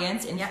the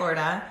audience in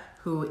Florida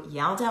who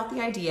yelled out the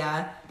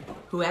idea.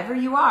 Whoever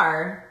you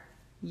are,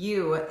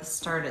 you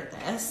started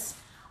this.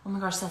 Oh my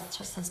gosh, Seth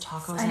just says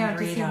tacos and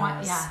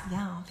burritos.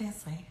 Yeah,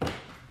 obviously.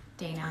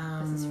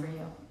 Dana, this is for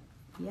you.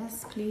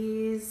 Yes,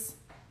 please.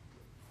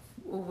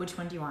 Which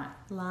one do you want?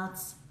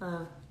 Lots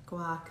of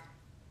guac.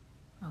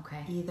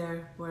 Okay.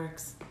 Either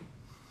works.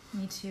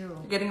 Me too.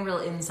 You're getting a real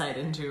insight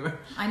into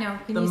I know.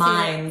 Can the you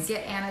minds. Say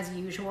get Anna's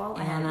usual?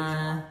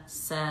 Anna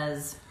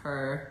says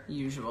her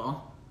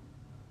usual.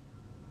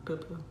 Boo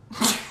boo.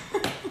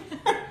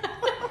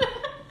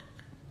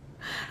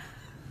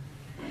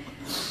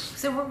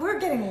 So we're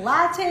getting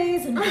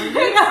lattes and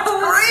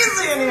burritos.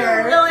 Crazy in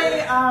here.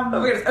 Really?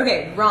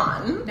 Okay,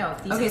 Ron. No,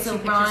 these okay, are so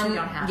two Ron. pictures we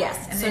don't have.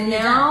 Yes. And so then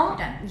now, you're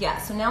done. yeah.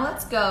 So now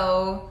let's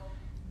go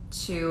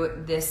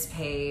to this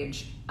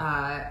page.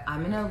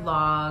 I'm gonna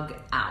log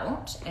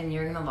out, and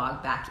you're gonna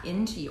log back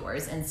into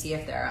yours and see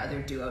if there are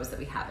other duos that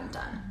we haven't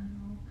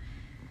done.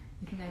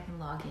 You think I can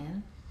log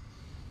in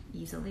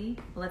easily?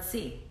 Well, let's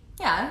see.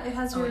 Yeah, it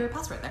has your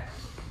password there.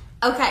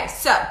 Okay,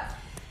 so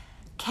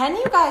can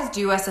you guys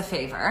do us a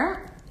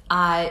favor?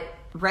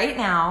 Right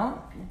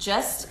now,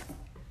 just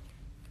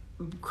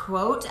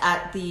quote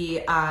at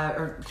the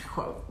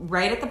quote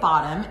right at the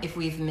bottom if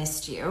we've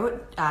missed you,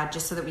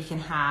 just so that we can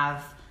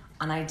have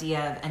an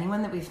idea of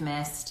anyone that we've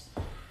missed.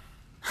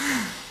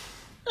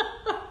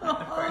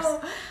 Of course,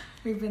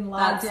 we've been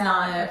logged That's down.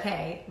 not-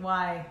 Okay,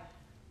 why?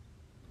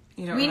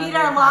 You don't We remember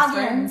need our your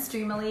password? login,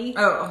 Streamily.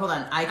 Oh, hold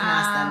on. I can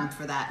ask them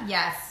for that.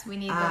 Yes, we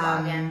need the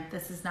login.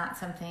 This is not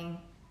something.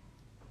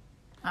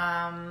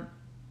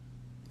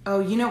 Oh,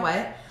 you know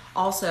what?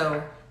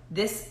 Also,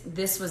 this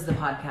was the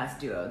podcast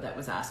duo that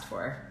was asked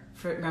for.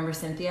 Remember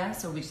Cynthia?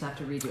 So we just have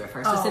to redo it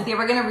first. Oh. So Cynthia,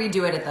 we're gonna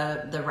redo it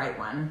at the right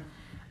one.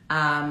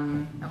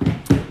 Okay,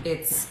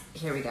 It's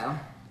here we go.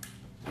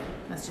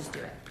 let's just do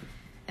it.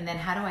 And then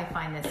how do I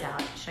find this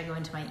out? Should I go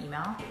into my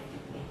email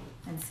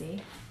and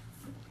see?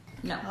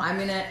 No, I'm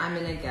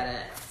gonna get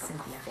it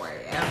Cynthia. for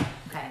you.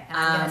 Okay, and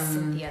I'm gonna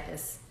Cynthia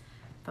this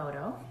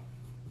photo.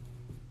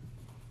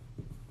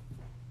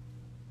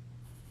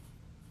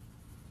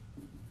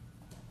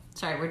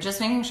 Sorry, we're just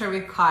making sure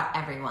we've caught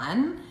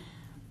everyone.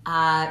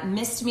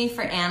 Missed me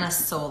for Anna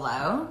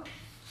solo.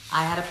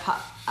 I had a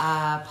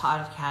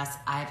podcast.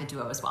 I have a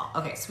duo as well.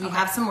 Okay, so we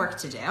have some work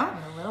to do.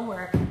 A little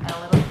work and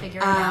a little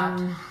figuring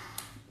out.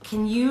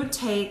 Can you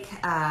take?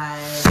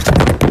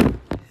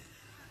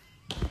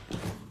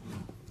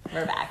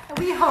 We're back.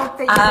 We hope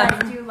that you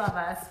guys do love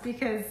us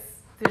because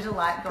there's a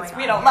lot going on.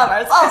 We don't love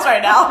ourselves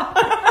right now.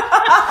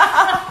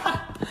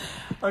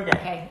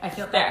 Okay, I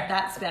feel There.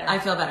 that's better. I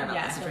feel better about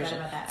Yeah, this. I feel better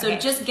about that. So Okay.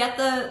 just get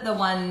the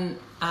one.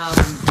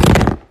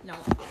 No.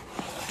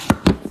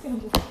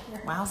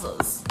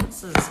 Wowzers.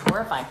 This is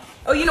horrifying.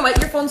 Oh, you know what?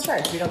 Your phone's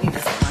charged. We don't need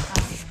this anymore.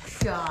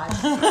 God.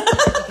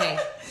 Okay.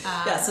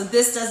 Yeah, so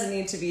this doesn't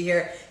need to be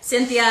here.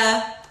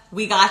 Cynthia,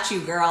 we got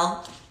you,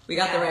 girl. We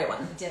got the right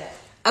one. We did it.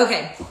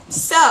 Okay,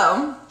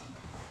 so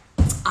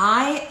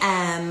I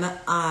am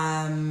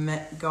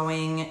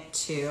going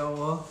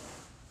to.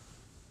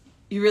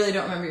 You really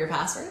don't remember your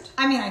password?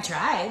 I mean, I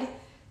tried.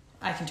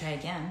 I can try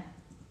again.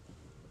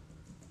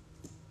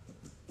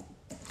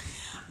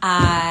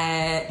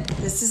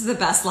 This is the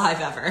best live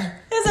ever.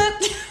 Is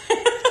it?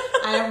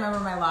 I don't remember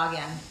my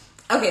login.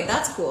 Okay,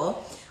 that's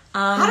cool.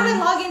 How did I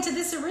log into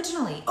this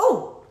originally?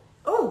 Oh,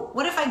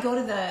 what if I go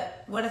to the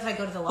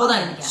login Hold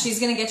on. again? She's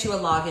going to get you a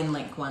login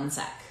link. One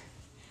sec.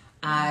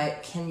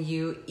 Can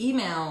you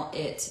email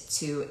it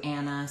to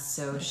Anna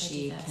so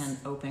she this? can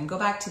open? Go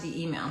back to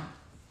the email.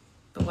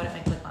 But what if I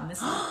click on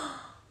this one?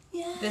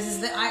 Yeah. This is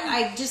the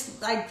I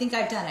think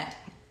I've done it.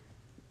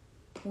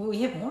 Well,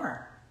 we have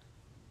more.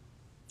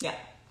 Yeah.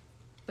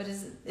 But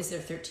is there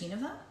 13 of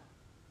them?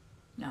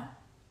 No.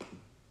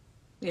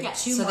 We have Yeah.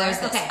 two So more. there's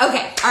this. Okay.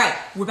 Okay. All right.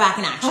 We're back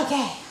in action.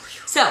 Okay.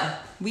 So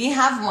we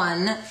have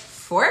one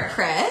for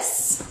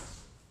Chris.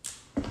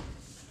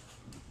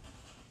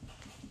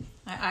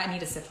 I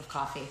need a sip of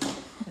coffee.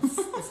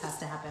 This has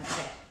to happen.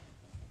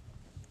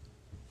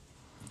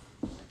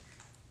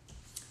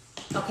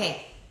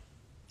 Okay.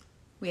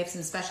 We have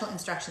some special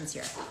instructions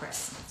here,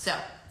 Chris. So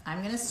I'm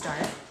going to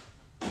start,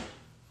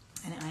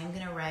 and I'm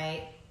going to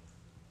write.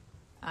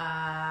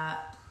 I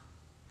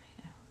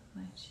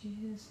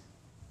choose.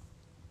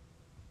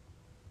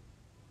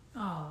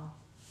 Oh,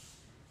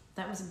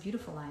 that was a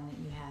beautiful line that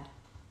you had,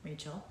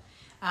 Rachel.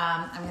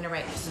 I'm going to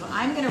write. So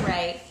I'm going to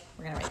write.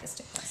 We're going to write this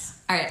to Chris.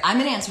 All right. I'm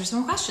going to answer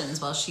some questions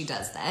while she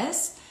does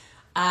this.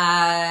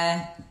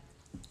 I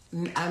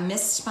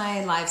missed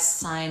my live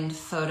signed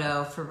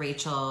photo for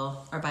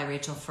Rachel, or by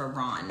Rachel for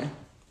Ron.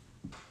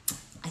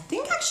 I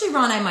think actually,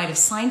 Ron, I might have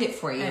signed it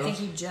for you. I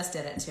think you just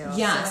did it too.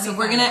 Yeah, let so me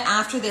we're find gonna it.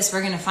 after this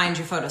we're gonna find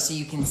your photo so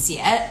you can see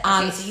it.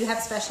 Okay, so you have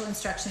special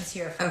instructions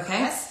here for Okay.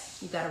 Chris.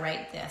 You got to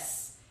write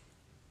this.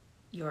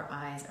 Your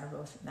eyes are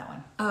both that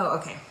one. Oh,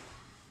 okay.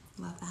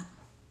 Love that.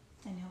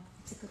 I know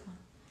it's a good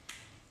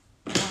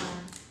one.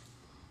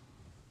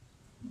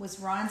 Was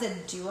Ron's a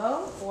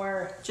duo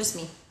or Just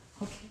me.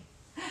 okay?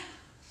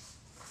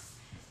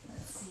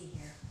 Let's see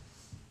here.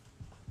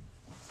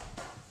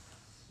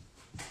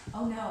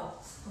 Oh no,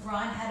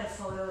 Ron had a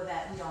photo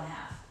that we don't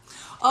have.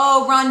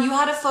 Oh, Ron, you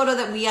had a photo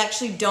that we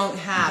actually don't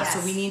have, so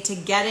Yes. we need to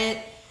get it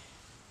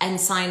and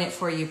sign it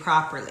for you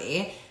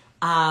properly.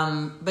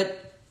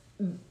 But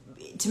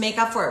to make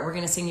up for it, we're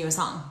gonna sing you a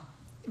song.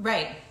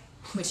 Right,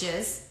 which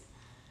is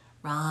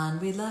Ron,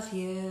 we love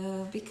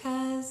you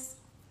because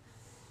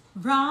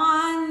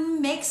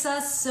Ron makes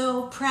us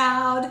so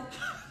proud.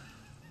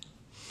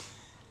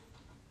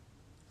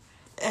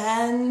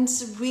 and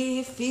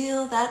we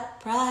feel that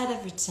pride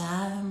every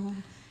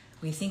time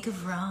We think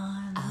of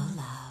Ron. out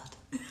loud.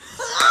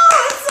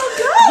 Oh, it's so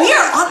good. We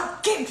are on a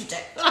game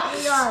today.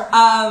 We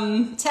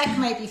are. Tech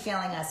might be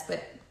failing us,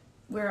 but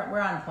we're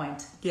on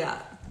point.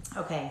 Yeah.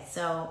 Okay,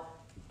 so.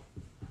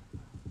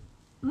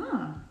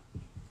 And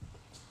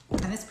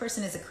this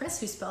person is a Chris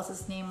who spells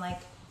his name like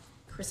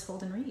Chris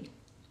Holden Reed.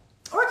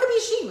 Or it could be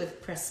a she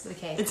with Chris with a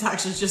K. It's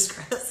actually just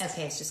Chris.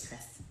 Okay, it's just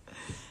Chris.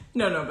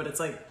 No, but it's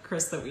like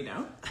Chris that we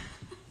know.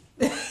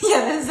 Yeah,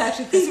 this is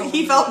actually Chris Holden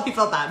he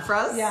felt bad for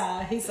us.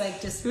 Yeah, he's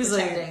like just was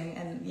like- pretending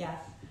and yeah.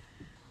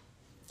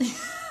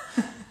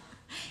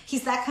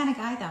 He's that kind of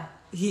guy though.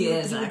 He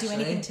is, He would do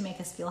actually. anything to make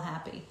us feel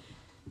happy.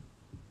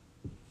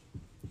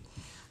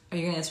 Are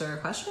you going to answer her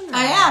question?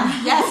 I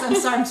am. Yes, I'm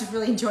sorry. I'm just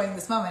really enjoying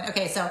this moment.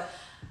 Okay, so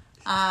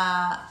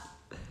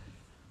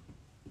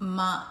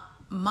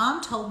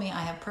Mom told me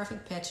I have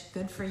perfect pitch.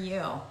 Good for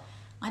you.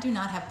 I do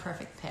not have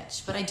perfect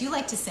pitch, but I do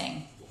like to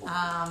sing.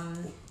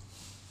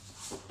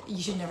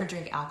 You should never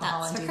drink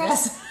alcohol and do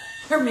this.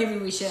 Or maybe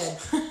we should.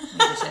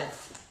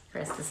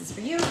 Chris, this is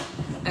for you.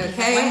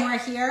 Okay. One more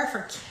here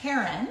for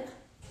Karen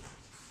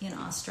in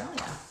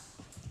Australia.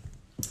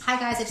 Hi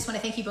guys, I just want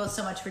to thank you both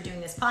so much for doing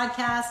this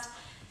podcast.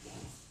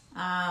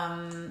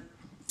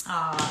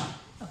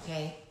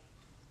 Okay.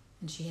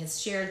 And she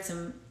has shared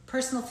some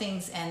personal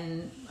things,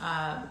 and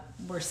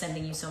we're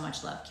sending you so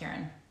much love,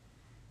 Karen.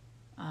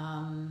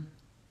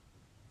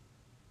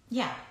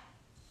 Yeah.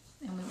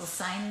 And we will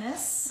sign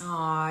this.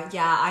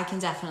 Yeah, I can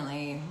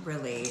definitely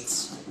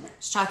relate.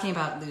 She's talking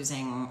about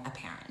losing a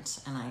parent,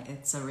 and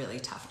it's a really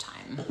tough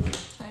time.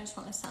 So I just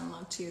want to send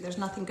love to you. There's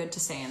nothing good to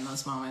say in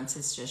those moments.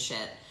 It's just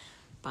shit.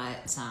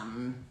 But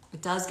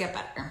it does get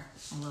better.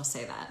 I will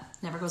say that.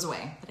 Never goes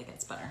away, but it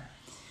gets better.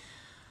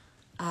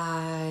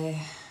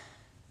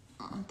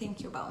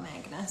 Thank you about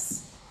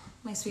Magnus.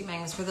 My sweet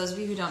Magnus. For those of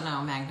you who don't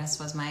know, Magnus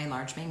was my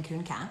large Maine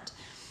Coon cat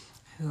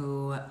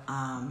who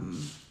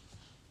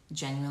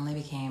genuinely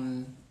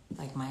became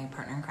like my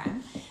partner in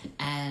crime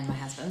and my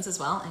husband's as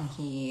well, and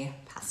he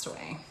passed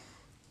away.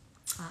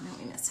 And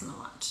we miss him a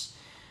lot.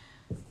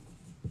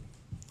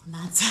 And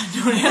that's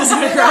no one has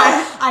to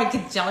cry. I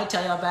could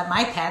tell you about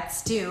my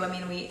pets too. I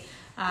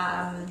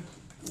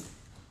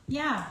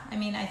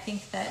mean, I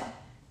think that.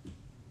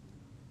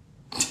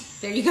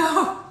 There you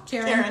go,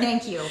 Karen.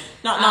 Thank you.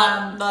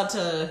 Not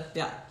to.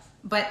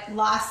 But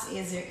loss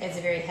is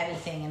a very heavy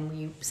thing, and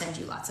we send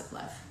you lots of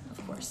love,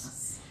 of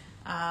course.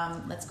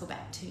 Let's go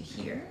back to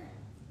here.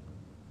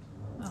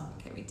 Oh,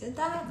 okay, we did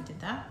that.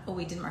 Oh,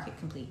 we didn't mark it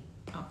complete.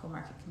 I'll go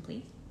mark it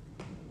complete.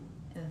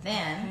 And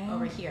then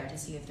over here to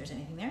see if there's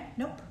anything there.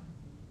 Nope.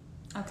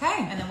 Okay.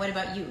 And then what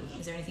about you?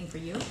 Is there anything for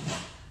you?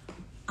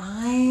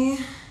 I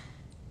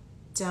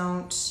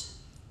don't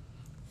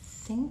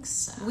think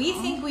so. We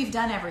think we've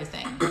done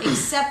everything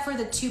except for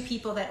the 2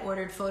 people that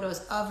ordered photos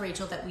of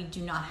Rachel that we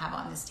do not have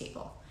on this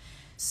table.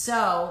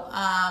 So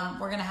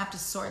we're going to have to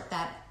sort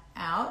that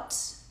out.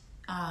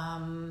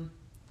 And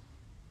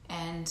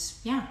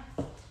yeah,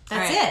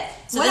 that's it.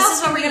 So this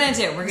is what we're going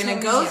to do. We're going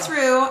to go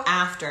through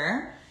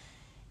after.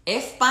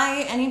 If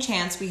by any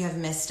chance we have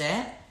missed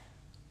it,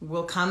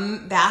 we'll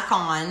come back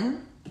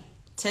on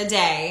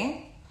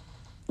today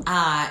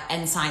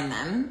and sign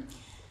them.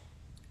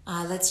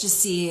 Let's just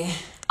see.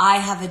 I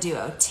have a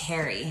duo,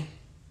 Terry.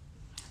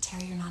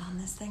 Terry, you're not on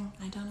this thing?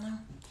 I don't know.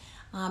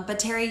 But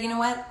Terry, you know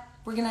what?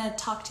 We're going to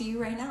talk to you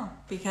right now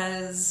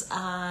because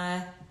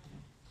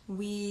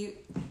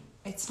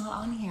it's not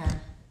on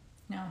here.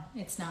 No,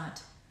 it's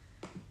not.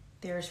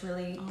 There's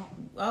really...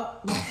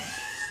 Well,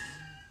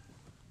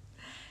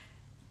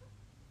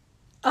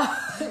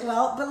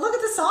 but look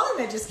at the song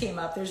that just came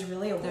up. There's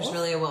really a wolf. There's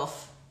really a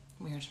wolf.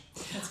 Weird.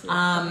 That's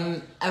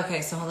weird.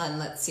 Okay, so hold on.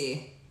 Let's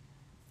see.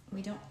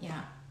 We don't...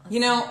 Yeah. You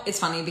know, it's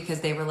funny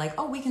because they were like,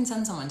 oh, we can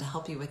send someone to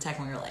help you with tech.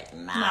 And we were like,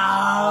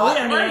 no, we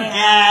don't we're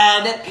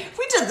need good.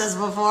 We did this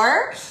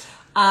before.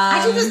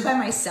 I did this by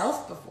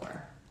myself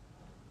before.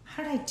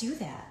 How did I do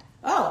that?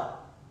 Oh.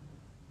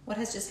 What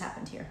has just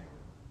happened here?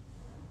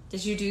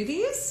 Did you do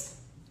these?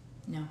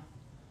 No.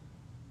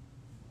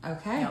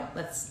 Okay. No,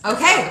 let's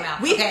okay.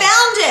 We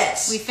found it.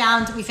 We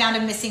found the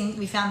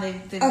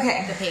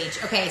page.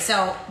 Okay,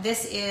 so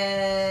this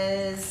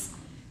is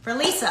for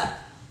Lisa.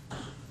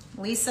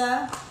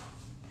 Lisa,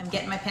 I'm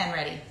getting my pen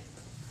ready.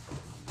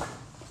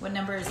 What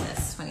number is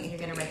this? 20. You're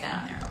going to write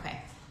that on there. Okay.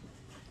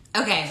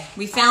 Okay,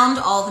 we found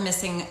all the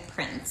missing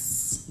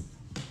prints.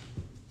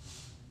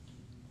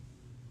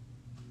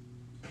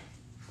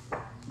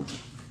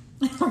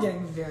 We're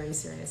getting very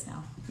serious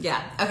now.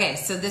 Yeah. Okay,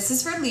 so this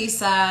is for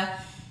Lisa.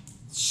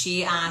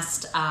 She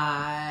asked,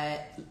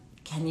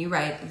 can you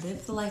write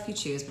Live the Life You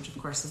Choose, which of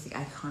course is the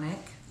iconic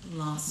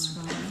Lost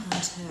Girl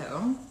Rewatch. There we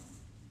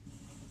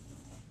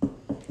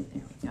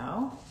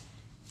go.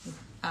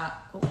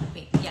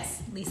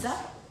 Yes, Lisa,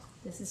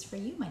 this is for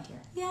you, my dear.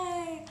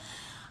 Yay.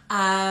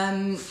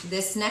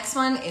 This next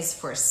one is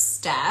for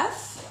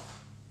Steph.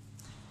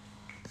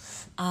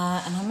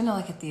 And I'm going to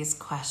look at these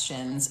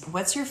questions.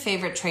 What's your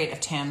favorite trait of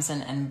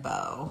Tamsin and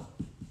Beau?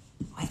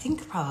 I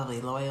think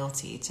probably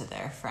loyalty to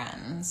their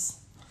friends.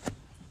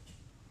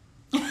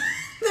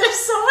 There's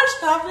so much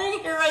happening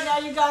here right now,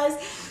 you guys.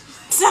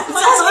 Steph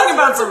asking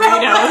about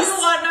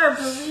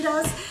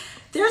burritos.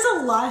 There's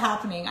a lot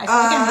happening. I feel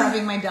like I'm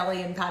rubbing my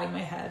belly and patting my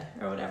head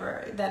or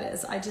whatever that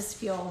is. I just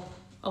feel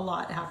a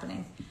lot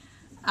happening.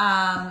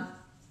 What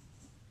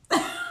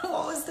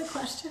was the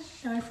question?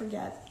 No, I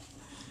forget.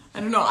 I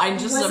don't know. I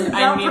need a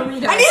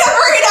burrito.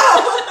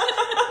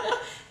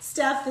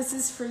 Steph, this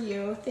is for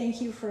you.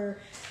 Thank you for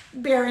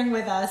bearing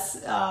with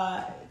us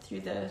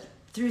through the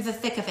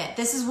thick of it.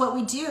 This is what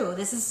we do.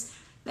 This is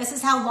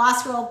how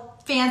Lost Girl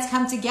fans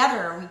come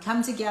together. We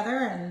come together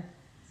and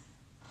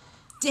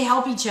to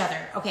help each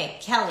other. Okay,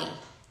 Kelly.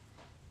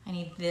 I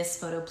need this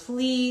photo,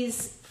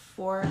 please,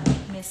 for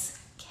Miss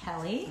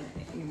Kelly.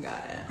 You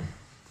got it.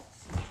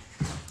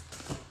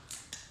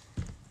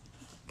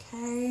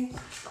 Okay,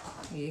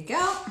 here you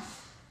go.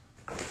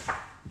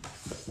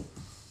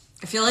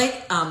 I feel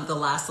like the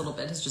last little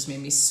bit has just made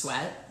me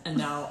sweat, and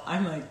now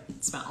I'm like,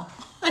 smell.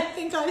 I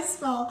think I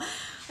smell.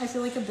 I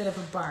feel like a bit of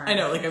a burn. I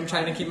know, like I'm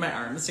trying to keep my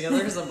arms together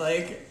because I'm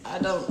like, I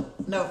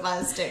don't know if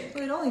I stink. It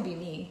would only be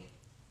me.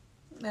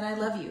 And I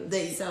love you.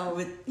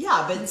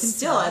 Yeah, but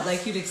still, I'd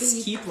like you to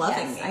keep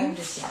loving me. I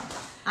understand.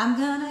 I'm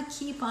gonna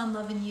keep on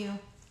loving you.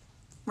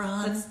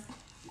 Ron.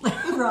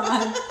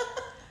 Ron.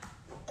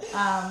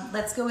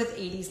 Let's go with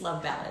 80s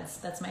love ballads.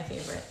 That's my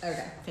favorite.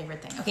 Okay.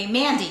 Favorite thing. Okay,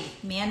 Mandy.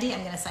 Mandy,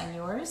 I'm gonna sign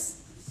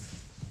yours.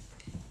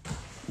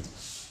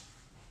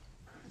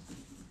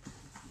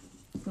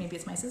 Maybe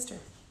it's my sister.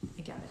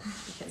 I get it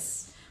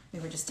because we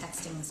were just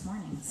texting this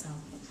morning. So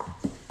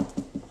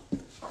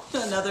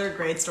Another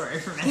great story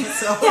for me.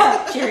 So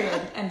yeah, period.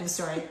 End of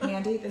story.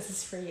 Mandy, this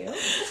is for you.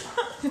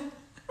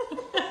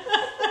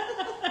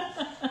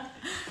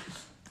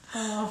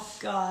 Oh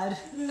God.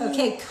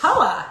 Okay,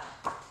 Koa.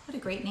 What a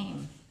great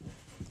name.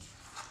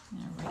 I'm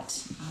gonna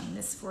write on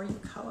this for you,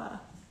 Koa.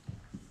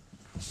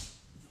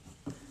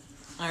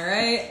 All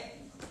right.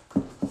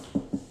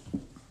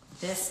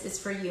 This is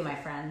for you, my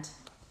friend.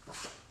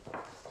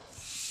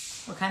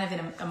 We're kind of in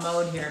a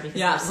mode here because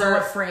Yeah, we're so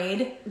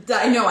afraid.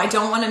 I know I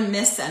don't want to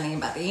miss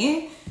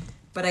anybody,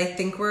 but I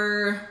think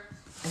we're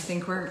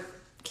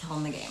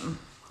killing the game.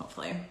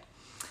 Hopefully.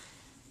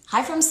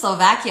 Hi from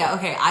Slovakia.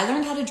 Okay, I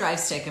learned how to drive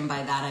stick, and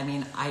by that I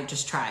mean I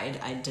just tried.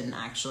 I didn't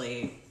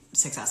actually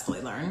successfully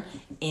learn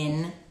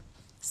in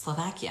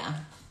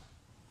Slovakia.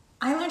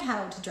 I learned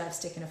how to drive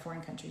stick in a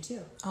foreign country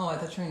too. Oh, I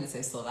thought you were going to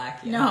say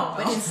Slovakia. No,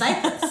 but in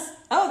Cyprus.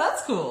 Oh,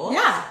 that's cool.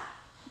 Yeah.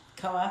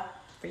 Koa,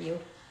 for you.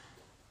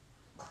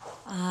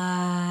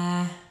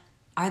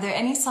 Are there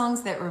any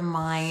songs that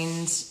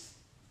remind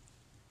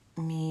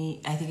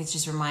me? I think it's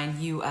just remind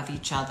you of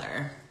each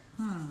other.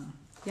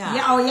 Yeah.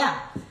 Yeah. Oh, yeah.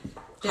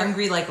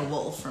 Hungry Like a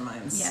Wolf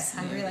reminds. Yes,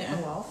 Hungry me, Like yeah.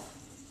 a Wolf.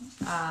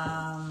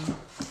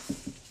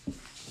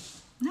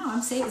 No,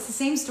 I'm saying it's the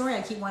same story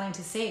I keep wanting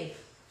to save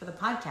for the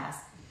podcast.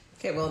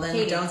 Okay, well then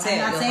Katie, don't say I'm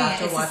it. not You'll saying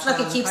have it. to watch It's just, look,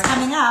 it it on keeps the podcast.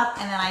 coming up,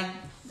 and then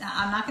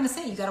I'm not going to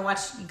say it. You got to watch.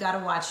 You got to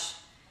watch.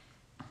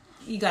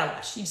 You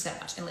just got to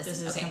watch and listen.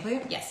 This is okay.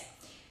 complete? Yes.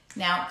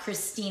 Now,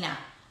 Christina.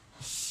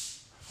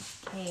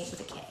 K with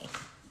a K.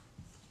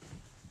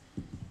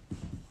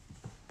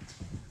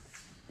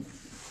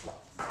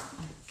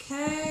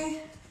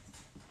 Okay.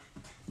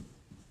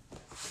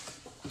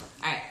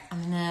 All right,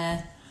 I'm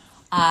gonna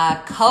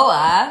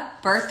Koa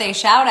birthday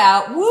shout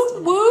out.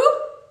 Whoop whoop.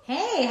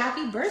 Hey,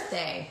 happy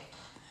birthday.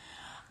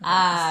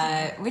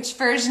 Which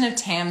version of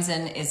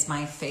Tamsin is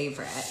my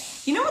favorite?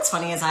 You know what's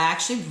funny is I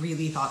actually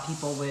really thought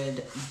people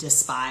would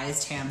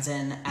despise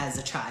Tamsin as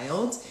a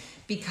child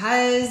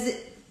because,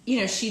 you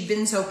know, she'd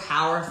been so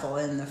powerful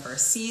in the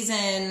first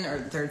season or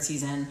third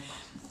season.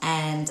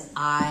 And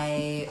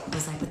I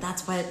was like, but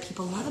that's what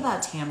people love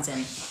about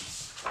Tamsin.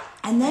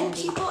 And then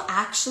people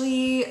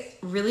actually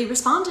really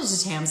responded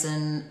to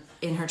Tamsin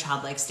in her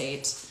childlike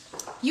state.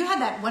 You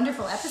had that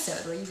wonderful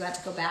episode where you got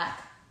to go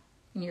back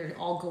in your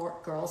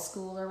all-girls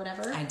school or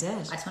whatever. I did.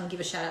 I just want to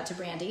give a shout out to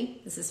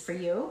Brandy. This is for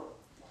you.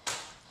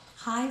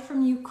 Hi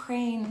from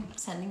Ukraine,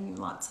 sending you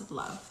lots of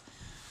love.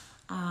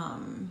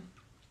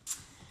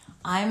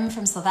 I'm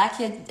from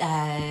Slovakia,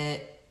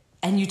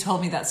 and you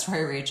told me that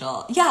story,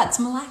 Rachel. Yeah, it's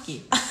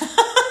Malaki.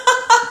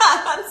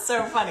 That's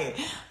so funny.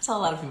 I tell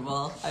a lot of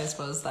people, I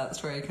suppose, that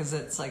story because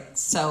it's like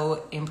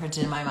so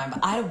imprinted in my mind.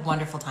 But I had a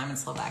wonderful time in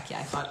Slovakia.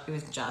 I thought it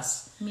was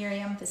just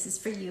Miriam, this is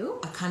for you.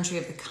 a country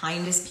of the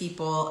kindest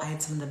people. I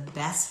had some of the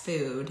best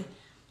food.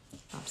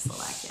 Love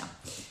Slovakia.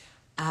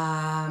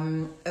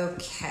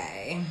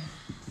 Okay.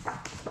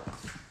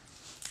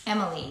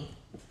 Emily.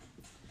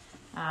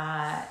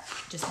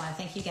 Just want to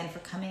thank you again for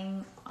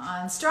coming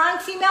on Strong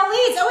Female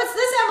Leads. Oh, it's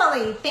this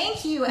Emily.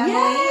 Thank you, Emily. Yay!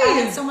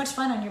 I had so much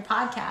fun on your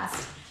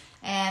podcast,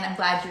 and I'm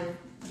glad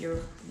you're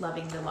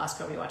loving the Lost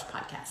Girl Rewatch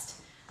podcast.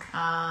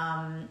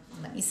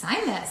 Let me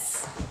sign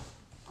this.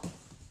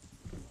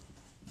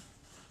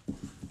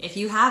 If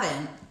you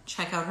haven't,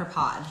 check out her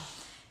pod.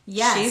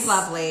 Yes, She's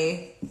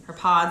lovely. Her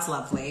pod's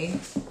lovely.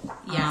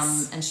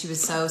 Yes. And she was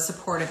so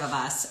supportive of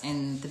us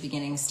in the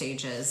beginning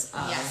stages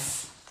of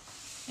Yes.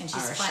 And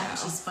she's our fun.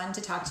 show. She's fun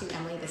to talk to.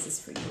 Emily, this is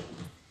for you.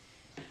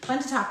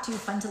 Fun to talk to,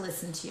 fun to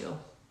listen to.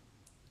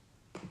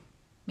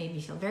 Made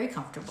me feel very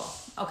comfortable.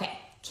 Okay,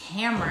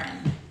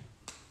 Cameron.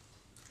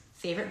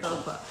 Favorite Bo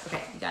quote.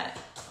 Okay, you got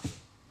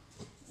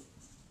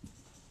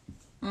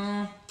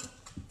it.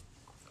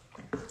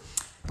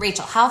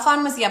 Rachel, how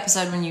fun was the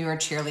episode when you were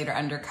cheerleader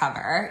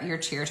undercover? Your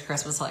cheer to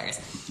Chris was hilarious.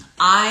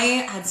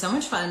 I had so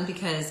much fun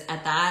because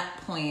at that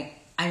point,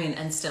 I mean,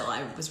 and still,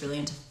 I was really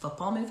into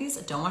football movies.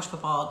 I don't watch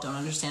football, don't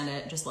understand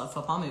it, just love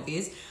football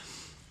movies.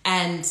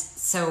 And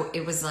so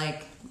it was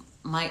like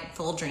my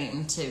full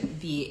dream to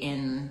be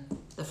in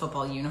the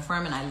football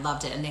uniform, and I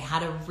loved it. And they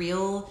had a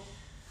real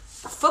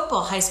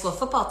high school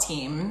football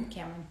team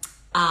Cameron.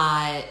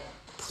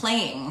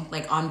 playing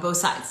like on both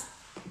sides.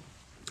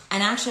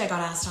 And actually I got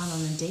asked on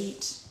a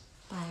date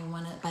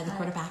by the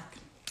quarterback.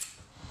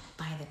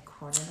 By the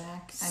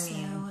quarterback? I So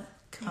mean,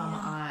 come cool.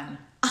 on.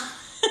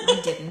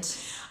 I didn't.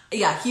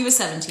 Yeah, he was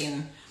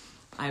 17.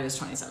 I was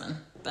 27.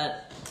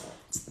 But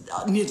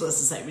needless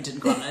to say, we didn't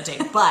go on a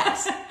date.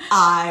 But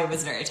I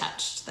was very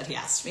touched that he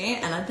asked me,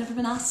 and I'd never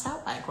been asked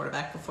out by a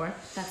quarterback before.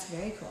 That's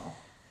very cool.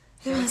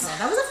 Very cool.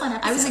 That was a fun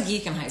episode. I was a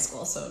geek in high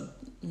school, so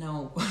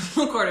no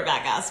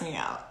quarterback asked me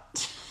out.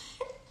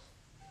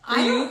 Were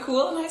you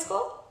cool in high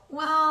school?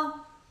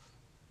 Well,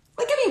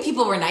 like, I mean,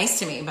 people were nice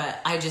to me, but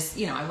I just,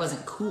 I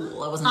wasn't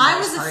cool. I wasn't. I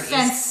was parties. a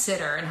fence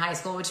sitter in high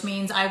school, which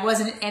means I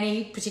wasn't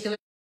any particular